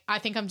like, I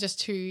think I'm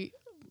just too,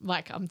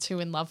 I'm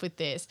too in love with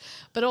this.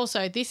 But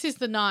also, this is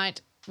the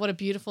night, what a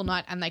beautiful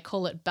night, and they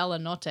call it Bella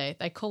Notte.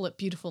 They call it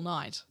beautiful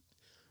night.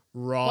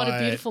 Right. What a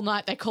beautiful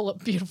night. They call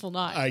it beautiful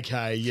night.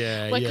 Okay,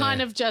 yeah, We're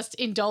kind of just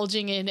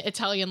indulging in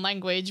Italian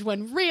language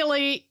when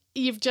really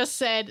you've just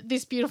said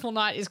this beautiful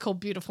night is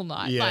called beautiful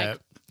night. Yeah,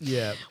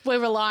 yeah.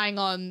 We're relying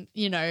on,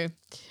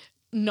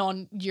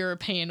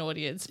 non-European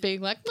audience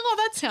being like, oh,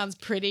 that sounds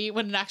pretty,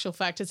 when in actual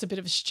fact it's a bit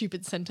of a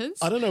stupid sentence.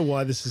 I don't know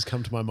why this has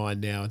come to my mind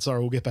now. And sorry,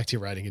 we'll get back to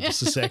your rating in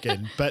just a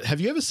second. But have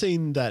you ever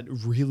seen that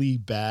really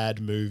bad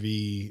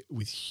movie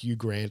with Hugh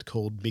Grant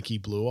called Mickey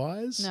Blue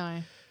Eyes?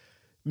 No.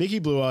 Mickey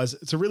Blue Eyes,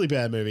 it's a really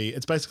bad movie.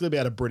 It's basically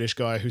about a British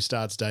guy who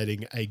starts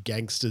dating a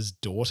gangster's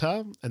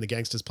daughter, and the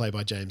gangster's played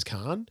by James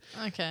Caan.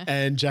 Okay.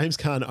 And James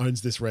Caan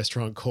owns this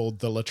restaurant called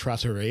the La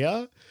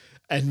Trattoria,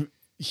 and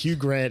Hugh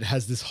Grant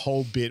has this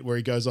whole bit where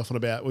he goes off on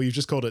about, well, you've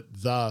just called it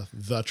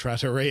the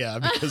Trattoria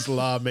because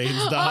la means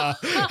the.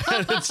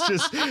 And it's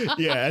just,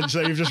 yeah. And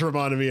so you've just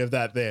reminded me of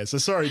that there. So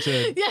sorry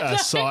to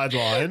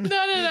sideline. No.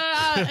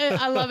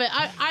 I love it.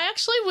 I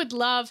actually would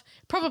love,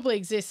 probably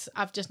exists,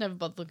 I've just never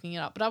bothered looking it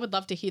up, but I would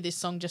love to hear this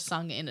song just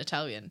sung in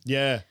Italian.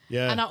 Yeah,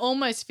 yeah. And I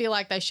almost feel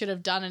like they should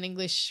have done an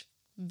English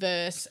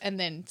verse and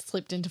then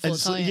slipped into full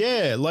Italian.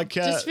 Yeah, like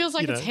just feels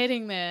like it's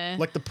heading there.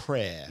 Like the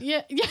prayer.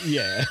 Yeah.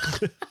 Yeah.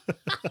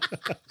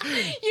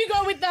 You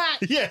go with that.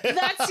 Yeah.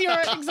 That's your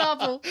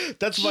example.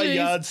 That's my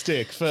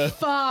yardstick for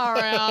far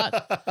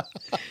out.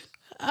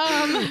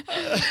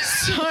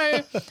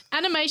 So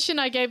animation,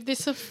 I gave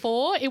this a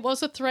 4. It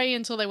was a 3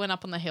 until they went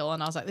up on the hill,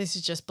 and I was like, this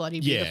is just bloody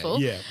beautiful.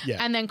 Yeah.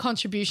 And then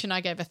contribution, I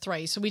gave a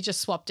 3. So we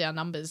just swapped our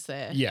numbers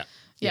there.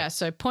 Yeah.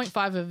 So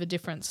 0.5 of a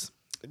difference.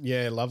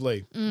 Yeah,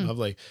 lovely.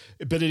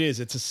 But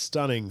it's a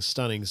stunning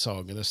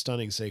song and a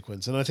stunning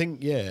sequence. And I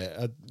think,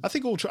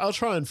 I'll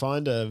try and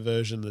find a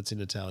version that's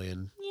in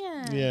Italian.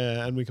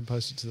 Yeah, and we can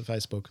post it to the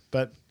Facebook.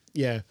 But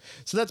yeah,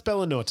 so that's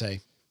Bella Notte.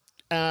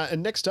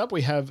 And next up,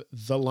 we have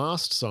the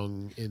last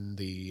song in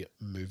the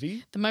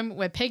movie. The moment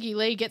where Peggy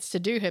Lee gets to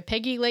do her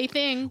Peggy Lee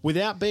thing.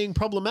 Without being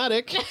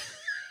problematic.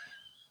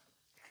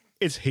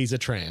 It's He's a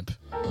Tramp.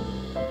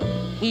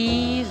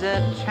 He's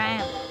a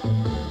tramp,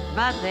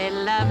 but they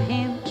love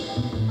him.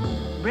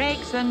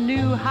 Breaks a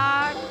new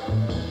heart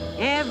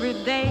every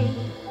day.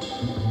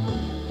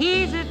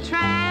 He's a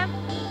tramp,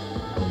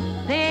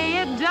 they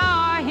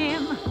adore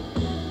him,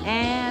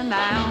 and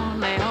I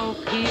only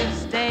hope he'll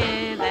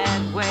stay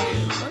that way.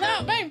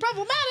 Without being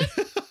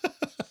problematic.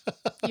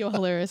 You're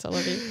hilarious. I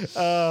love you.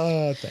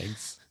 Oh,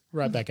 thanks.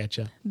 Right back at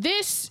you.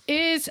 This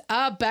is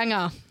a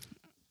banger.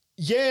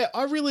 Yeah,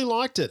 I really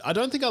liked it. I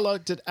don't think I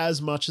liked it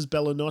as much as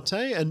Bella Notte,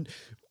 and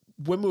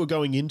when we were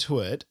going into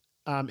it,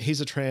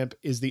 He's a Tramp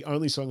is the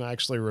only song I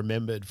actually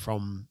remembered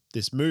from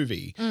this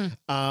movie.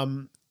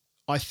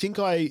 I think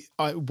I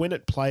when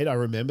it played, I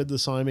remembered the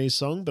Siamese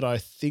song, but I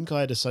think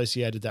I had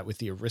associated that with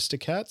the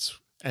Aristocats.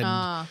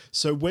 And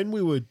so when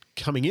we were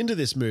coming into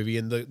this movie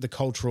and the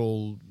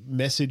cultural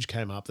message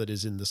came up that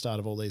is in the start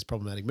of all these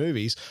problematic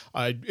movies,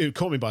 it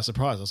caught me by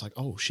surprise. I was like,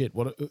 oh shit,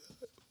 what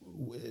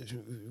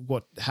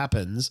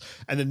happens?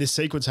 And then this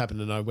sequence happened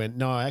and I went,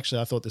 no,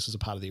 actually I thought this was a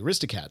part of the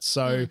Aristocats.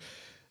 So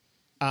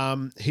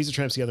He's a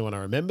Tramp's the other one I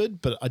remembered,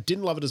 but I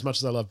didn't love it as much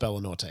as I love Bella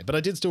Notte, but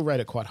I did still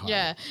rate it quite high.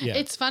 Yeah.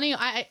 It's funny.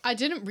 I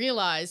didn't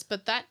realise,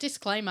 but that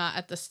disclaimer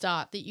at the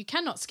start that you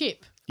cannot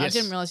skip. Yes. I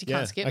didn't realise you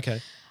can't skip.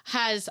 Okay.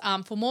 Has,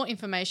 for more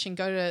information,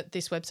 go to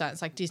this website.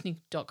 It's like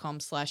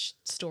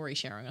disney.com/story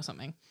sharing or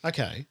something.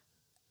 Okay.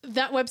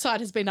 That website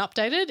has been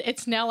updated.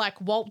 It's now like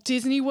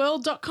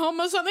waltdisneyworld.com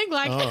or something.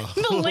 Like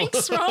the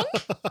link's wrong.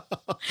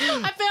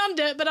 I found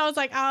it, but I was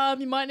like,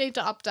 you might need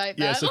to update that.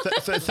 Yeah, so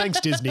thanks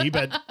Disney,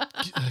 but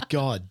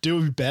God,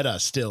 do better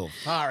still.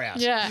 Far out.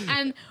 Yeah,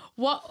 and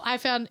what I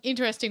found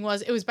interesting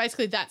was it was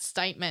basically that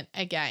statement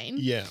again.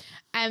 Yeah.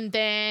 And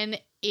then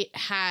it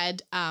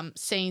had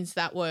scenes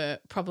that were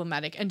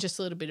problematic and just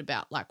a little bit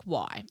about like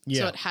why.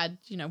 Yeah. So it had,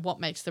 what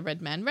makes the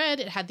red man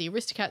red. It had the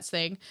Aristocats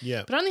thing.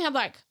 Yeah. But it only had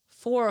like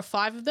 4 or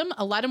 5 of them.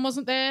 Aladdin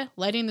wasn't there.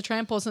 Lady and the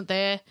Tramp wasn't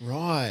there.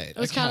 Right. It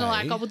was kind of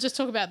like, we'll just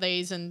talk about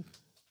these and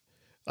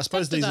I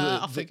suppose these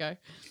are off we go.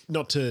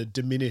 Not to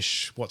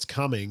diminish what's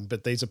coming,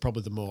 but these are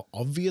probably the more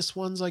obvious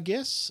ones, I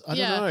guess. I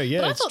don't know. Yeah,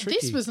 but I it's thought tricky.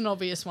 this was an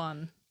obvious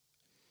one.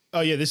 Oh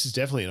yeah, this is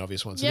definitely an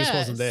obvious one. So this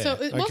wasn't there.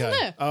 So it wasn't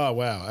there. Oh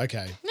wow.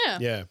 Okay. Yeah.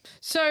 Yeah.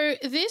 So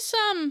this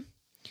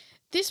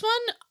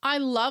one, I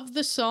love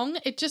the song.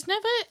 It just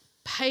never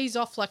pays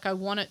off like I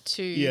want it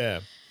to. Yeah.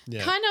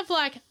 Yeah. Kind of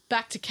like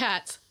Back to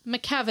Cats,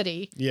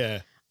 McCavity.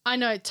 Yeah. I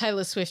know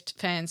Taylor Swift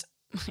fans,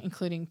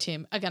 including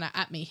Tim, are going to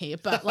at me here,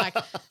 but like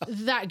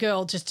that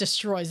girl just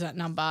destroys that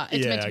number.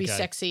 It's meant to be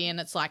sexy and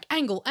it's like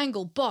angle,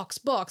 box.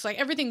 Like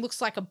everything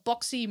looks like a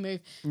boxy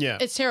move. Yeah.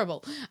 It's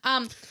terrible.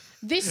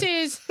 This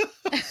is,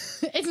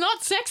 it's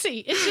not sexy.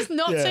 It's just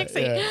not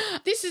sexy. Yeah.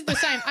 This is the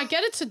same. I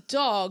get it's a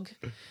dog,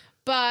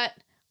 but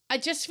I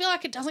just feel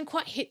like it doesn't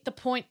quite hit the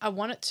point I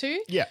want it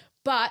to. Yeah.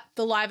 But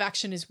the live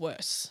action is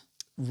worse.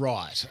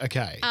 Right.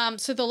 Okay.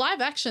 So the live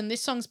action,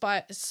 this song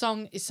is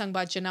sung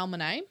by Janelle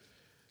Monáe,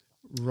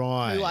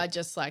 Right. who I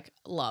just like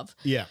love.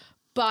 Yeah.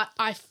 But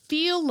I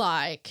feel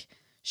like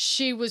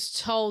she was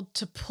told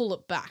to pull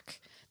it back.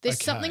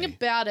 There's something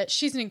about it.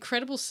 She's an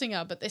incredible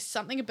singer, but there's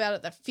something about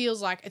it that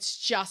feels like it's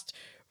just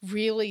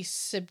really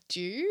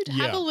subdued.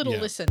 Have a little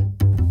listen.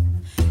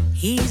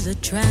 He's a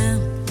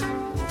tramp,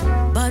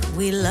 but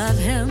we love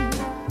him.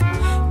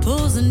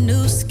 Pulls a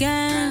new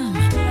scam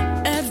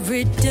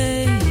every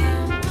day.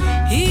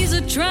 He's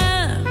a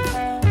tramp,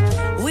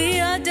 we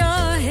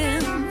adore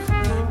him,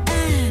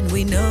 and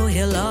we know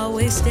he'll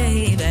always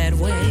stay that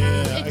way.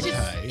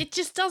 It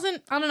just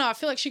doesn't, I don't know, I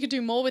feel like she could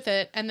do more with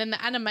it. And then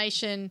the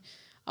animation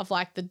of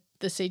like the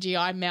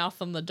CGI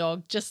mouth on the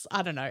dog, just,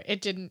 I don't know,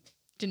 it didn't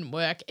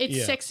work. It's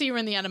sexier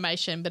in the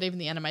animation, but even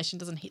the animation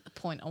doesn't hit the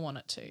point I want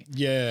it to.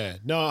 Yeah.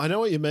 No, I know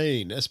what you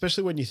mean,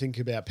 especially when you think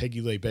about Peggy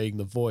Lee being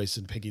the voice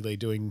and Peggy Lee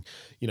doing,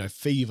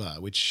 Fever,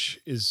 which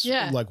is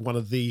like one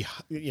of the,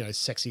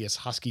 sexiest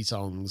husky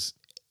songs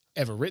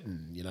ever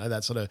written,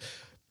 that sort of,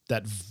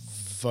 that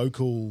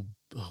vocal,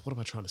 what am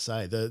I trying to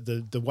say?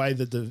 The way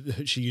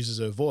that she uses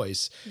her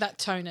voice. That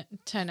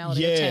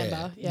tonality of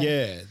timbre.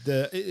 Yeah.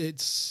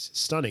 It's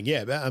stunning.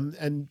 Yeah.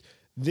 And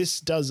this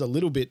does a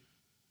little bit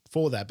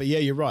for that. But yeah,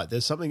 you're right.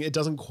 There's something, it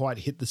doesn't quite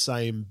hit the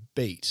same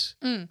beat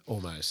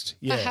almost.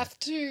 Yeah. I have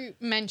to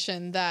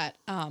mention that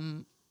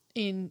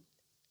in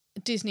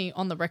Disney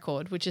on the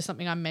Record, which is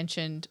something I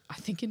mentioned, I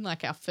think in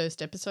like our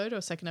first episode or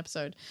second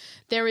episode,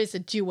 there is a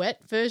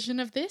duet version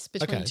of this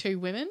between two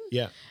women.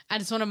 Yeah.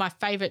 And it's one of my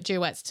favourite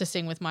duets to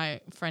sing with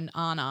my friend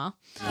Anna.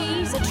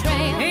 He's a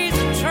tramp. He's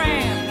a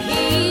tramp.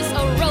 He's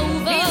a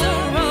rover. He's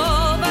a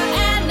rover.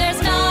 And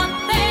there's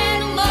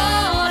nothing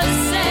more to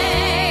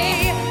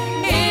say.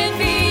 If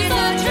he's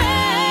a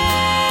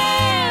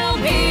tramp,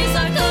 he's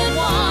a good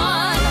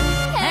one.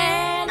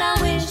 And I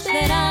wish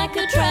that I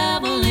could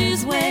travel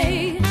his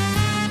way.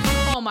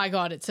 Oh my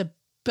God, it's a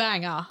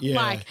banger.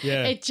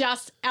 It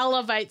just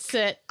elevates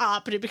it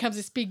up and it becomes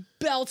this big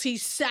belty,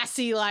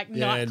 sassy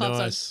nightclub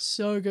song.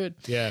 So good.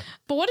 Yeah.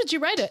 But what did you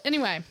rate it?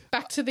 Anyway,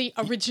 back to the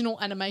original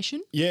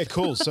animation. Yeah,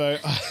 cool. So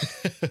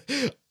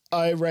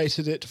I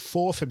rated it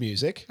 4 for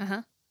music,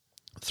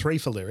 3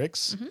 for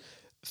lyrics,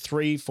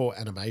 3 for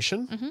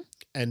animation,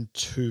 and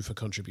 2 for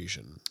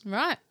contribution.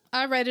 Right.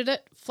 I rated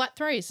it flat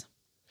 3s.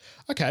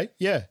 Okay,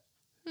 yeah.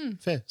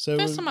 Fair. So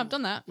first time I've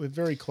done that. We're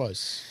very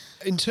close.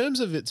 In terms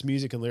of its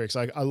music and lyrics,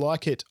 I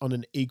like it on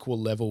an equal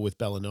level with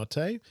Bella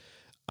Notte.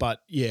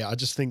 But yeah, I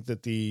just think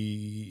that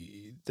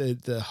the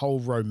whole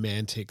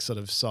romantic sort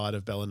of side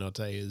of Bella Notte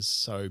is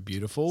so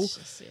beautiful.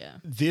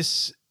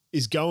 This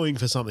is going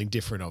for something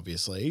different,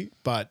 obviously,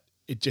 but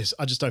I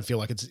just don't feel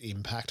like it's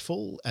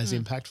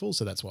impactful.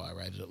 So that's why I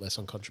rated it less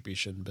on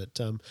contribution. But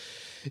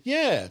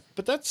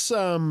but that's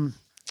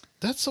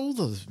all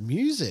the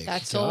music.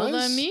 That's guys. all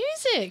the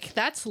music.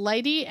 That's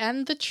Lady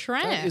and the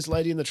Tramp. That is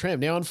Lady and the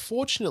Tramp. Now,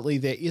 unfortunately,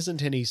 there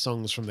isn't any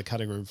songs from the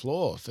cutting room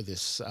floor for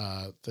this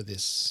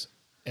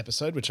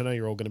episode, which I know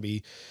you're all going to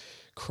be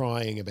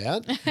crying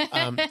about.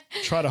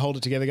 Try to hold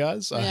it together,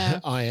 guys. Yeah.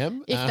 I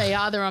am. If they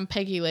are, they're on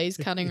Peggy Lee's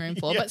cutting room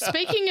floor. But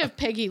speaking of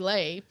Peggy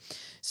Lee,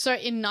 so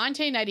in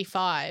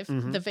 1985,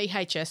 the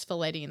VHS for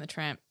Lady and the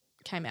Tramp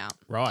came out.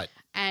 Right.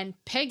 And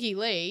Peggy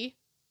Lee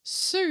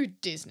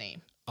sued Disney.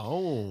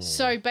 Oh.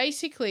 So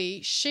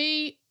basically,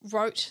 she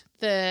wrote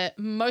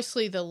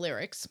mostly the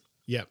lyrics.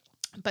 Yep.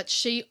 But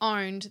she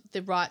owned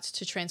the rights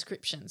to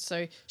transcription.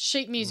 So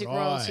sheet music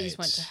royalties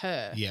went to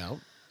her. Yeah.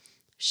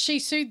 She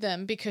sued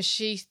them because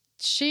she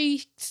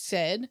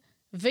said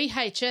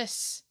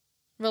VHS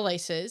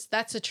releases,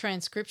 that's a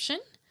transcription.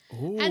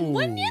 Ooh. And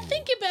when you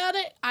think about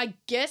it, I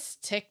guess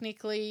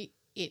technically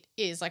it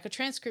is. Like a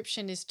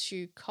transcription is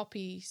to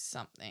copy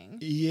something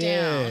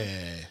down.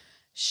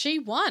 She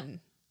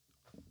won.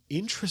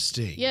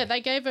 Interesting. Yeah,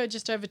 they gave her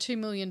just over $2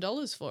 million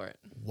for it.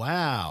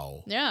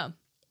 Wow. Yeah.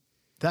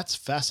 That's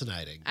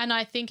fascinating. And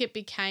I think it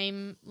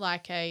became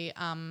like a,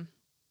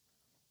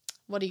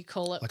 what do you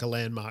call it? Like a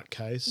landmark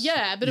case.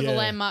 Yeah, a bit of a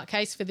landmark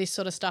case for this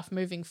sort of stuff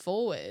moving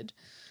forward.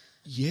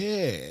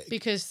 Yeah.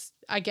 Because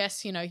I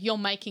guess, you're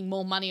making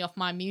more money off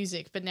my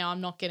music, but now I'm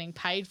not getting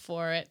paid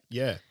for it.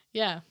 Yeah.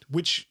 Yeah.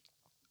 Which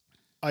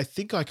I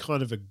think I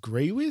kind of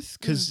agree with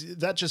because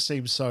that just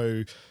seems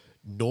so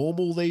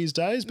normal these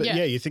days. But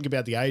yeah, you think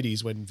about the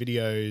 80s when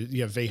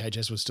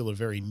VHS was still a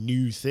very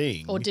new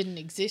thing. Or didn't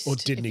exist. Or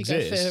didn't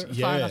exist.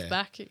 Far enough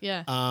back.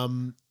 Yeah.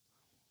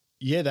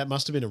 Yeah, that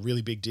must have been a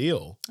really big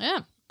deal. Yeah.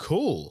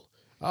 Cool.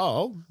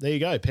 Oh, there you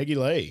go. Peggy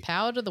Lee.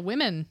 Power to the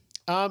women.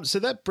 So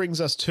that brings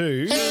us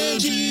to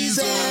Angie's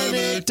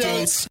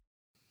Anecdotes.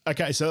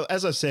 Okay, so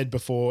as I said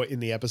before in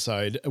the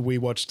episode, we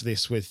watched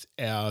this with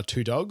our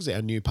 2 dogs,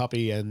 our new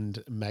puppy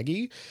and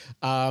Maggie.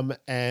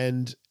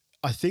 And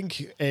I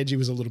think Angie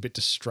was a little bit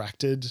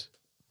distracted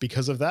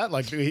because of that.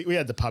 Like we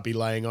had the puppy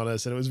laying on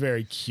us and it was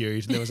very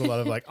cute. And there was a lot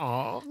of like,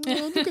 oh,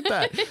 look at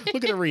that.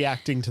 Look at her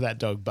reacting to that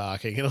dog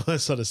barking and all that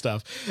sort of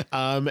stuff.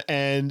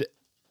 And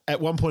at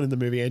one point in the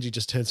movie, Angie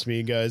just turns to me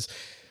and goes,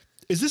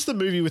 is this the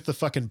movie with the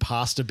fucking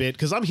pasta bit?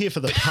 Because I'm here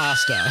for the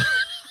pasta.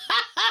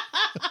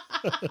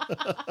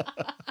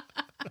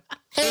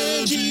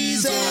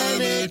 Angie's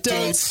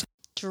anecdotes.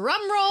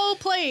 Drum roll,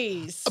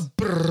 please.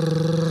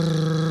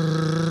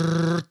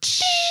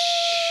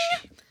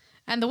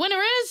 And the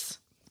winner is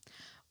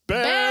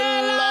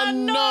Bella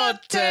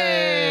Notte.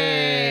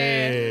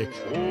 This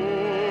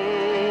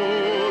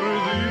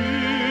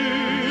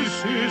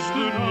is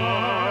the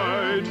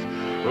night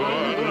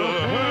when the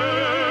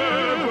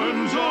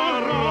heavens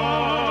are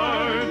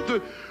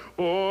right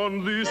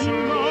on this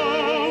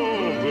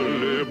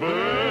lovely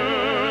Bella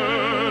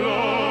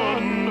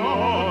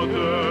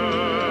Notte.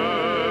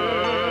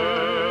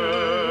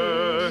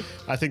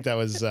 I think that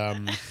was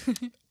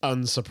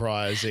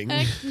unsurprising.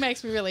 It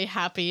makes me really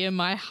happy in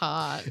my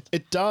heart.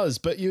 It does,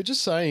 but you were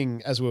just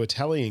saying as we were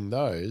tallying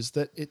those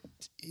that it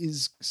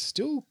is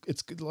still,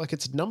 it's like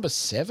it's number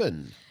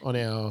 7 on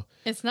our...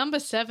 It's number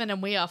 7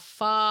 and we are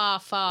far,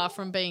 far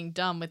from being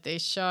done with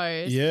these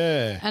shows.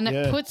 Yeah. And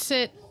it puts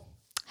it...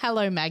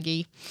 Hello,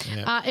 Maggie.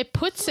 Yeah. It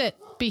puts it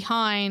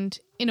behind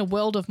In a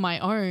World of My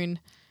Own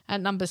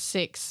at number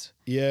 6.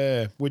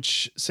 Yeah,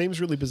 which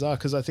seems really bizarre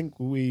because I think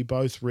we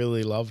both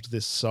really loved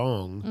this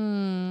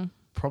song.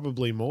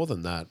 Probably more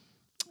than that.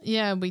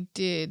 Yeah, we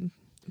did.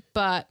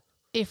 But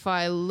if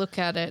I look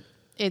at it,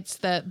 it's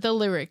the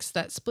lyrics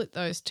that split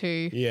those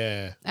two.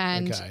 Yeah.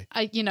 And, okay.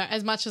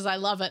 as much as I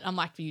love it, I'm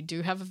like, you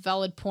do have a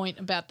valid point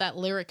about that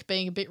lyric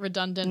being a bit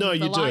redundant. No,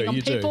 you relying do, on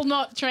you do. people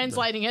not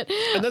translating it.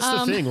 And that's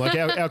the thing. Like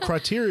our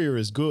criteria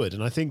is good,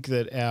 and I think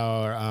that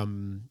our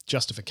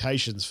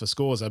justifications for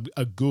scores are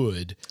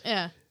good.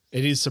 Yeah.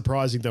 It is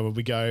surprising though when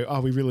we go,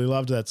 oh, we really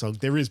loved that song.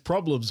 There is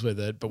problems with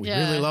it, but we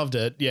really loved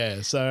it.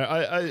 Yeah. So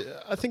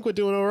I think we're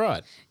doing all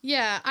right.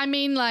 Yeah. I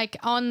mean, like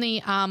on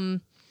the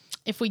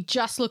if we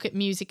just look at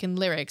music and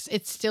lyrics,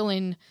 it's still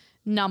in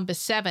number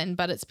 7,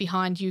 but it's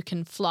behind You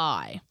Can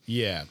Fly.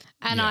 Yeah.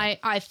 And yeah.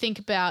 I think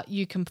about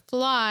You Can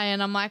Fly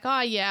and I'm like,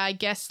 oh yeah, I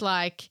guess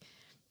like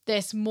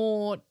there's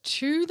more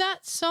to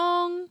that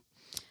song.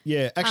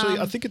 Yeah, actually,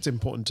 I think it's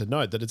important to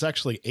note that it's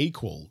actually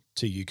equal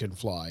to You Can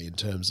Fly in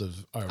terms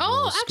of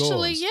overall scores.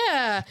 Actually,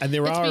 yeah. And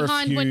there it's are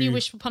behind a few, When You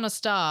Wish Upon a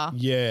Star.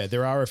 Yeah,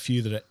 there are a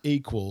few that are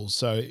equal.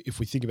 So if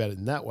we think about it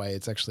in that way,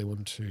 it's actually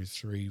 1, 2,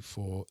 3,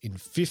 4 in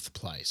 5th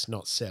place,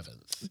 not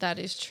 7th. That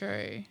is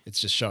true. It's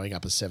just showing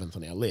up as 7th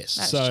on our list.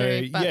 That's so,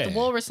 true. But yeah. The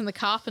Walrus and the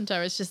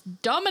Carpenter is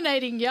just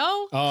dominating,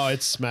 yo. Oh,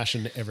 it's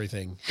smashing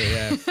everything. But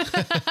yeah.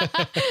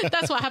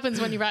 That's what happens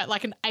when you write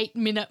like an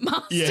 8-minute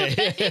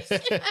masterpiece.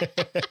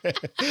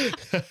 Yeah.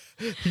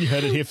 You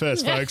heard it here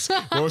first, folks.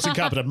 Walrus and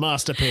Carpenter,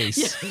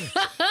 masterpiece.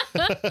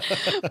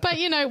 But,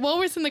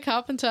 Walrus and the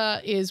Carpenter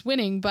is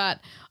winning,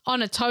 but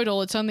on a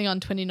total, it's only on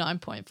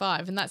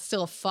 29.5, and that's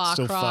still a far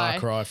cry. Still far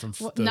cry from...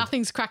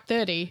 Nothing's cracked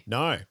 30.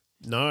 No.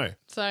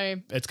 So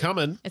it's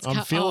coming.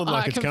 I'm feeling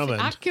like it's coming.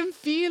 I can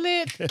feel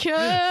it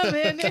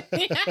coming.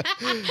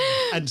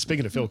 And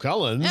speaking of Phil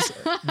Collins,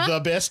 the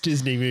best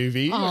Disney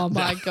movie. Oh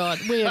my God.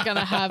 We are going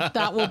to have,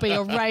 that will be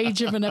a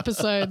rage of an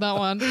episode, that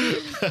one.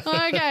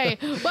 Okay.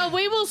 Well,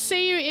 we will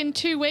see you in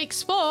 2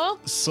 weeks for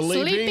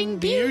Sleeping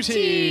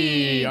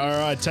Beauty. All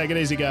right. Take it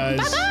easy, guys.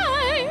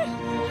 Bye-bye.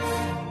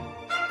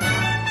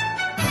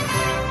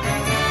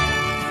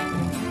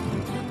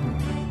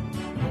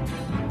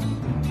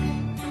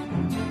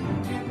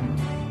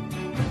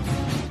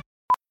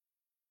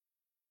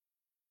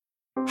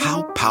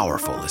 How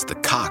powerful is the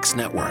Cox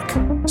network?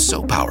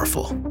 So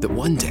powerful that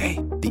one day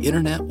the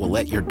internet will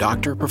let your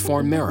doctor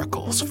perform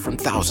miracles from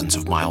thousands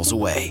of miles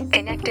away,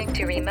 Connecting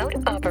to remote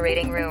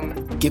operating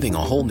room. giving a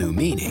whole new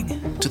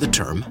meaning to the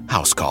term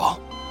house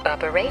call.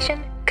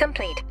 Operation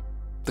complete.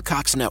 The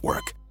Cox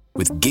network,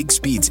 with gig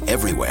speeds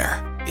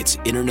everywhere. It's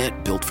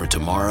internet built for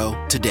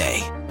tomorrow,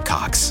 today.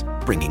 Cox,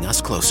 bringing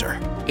us closer.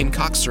 In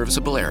Cox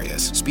serviceable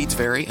areas, speeds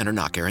vary and are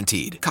not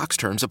guaranteed. Cox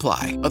terms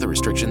apply. Other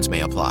restrictions may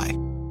apply.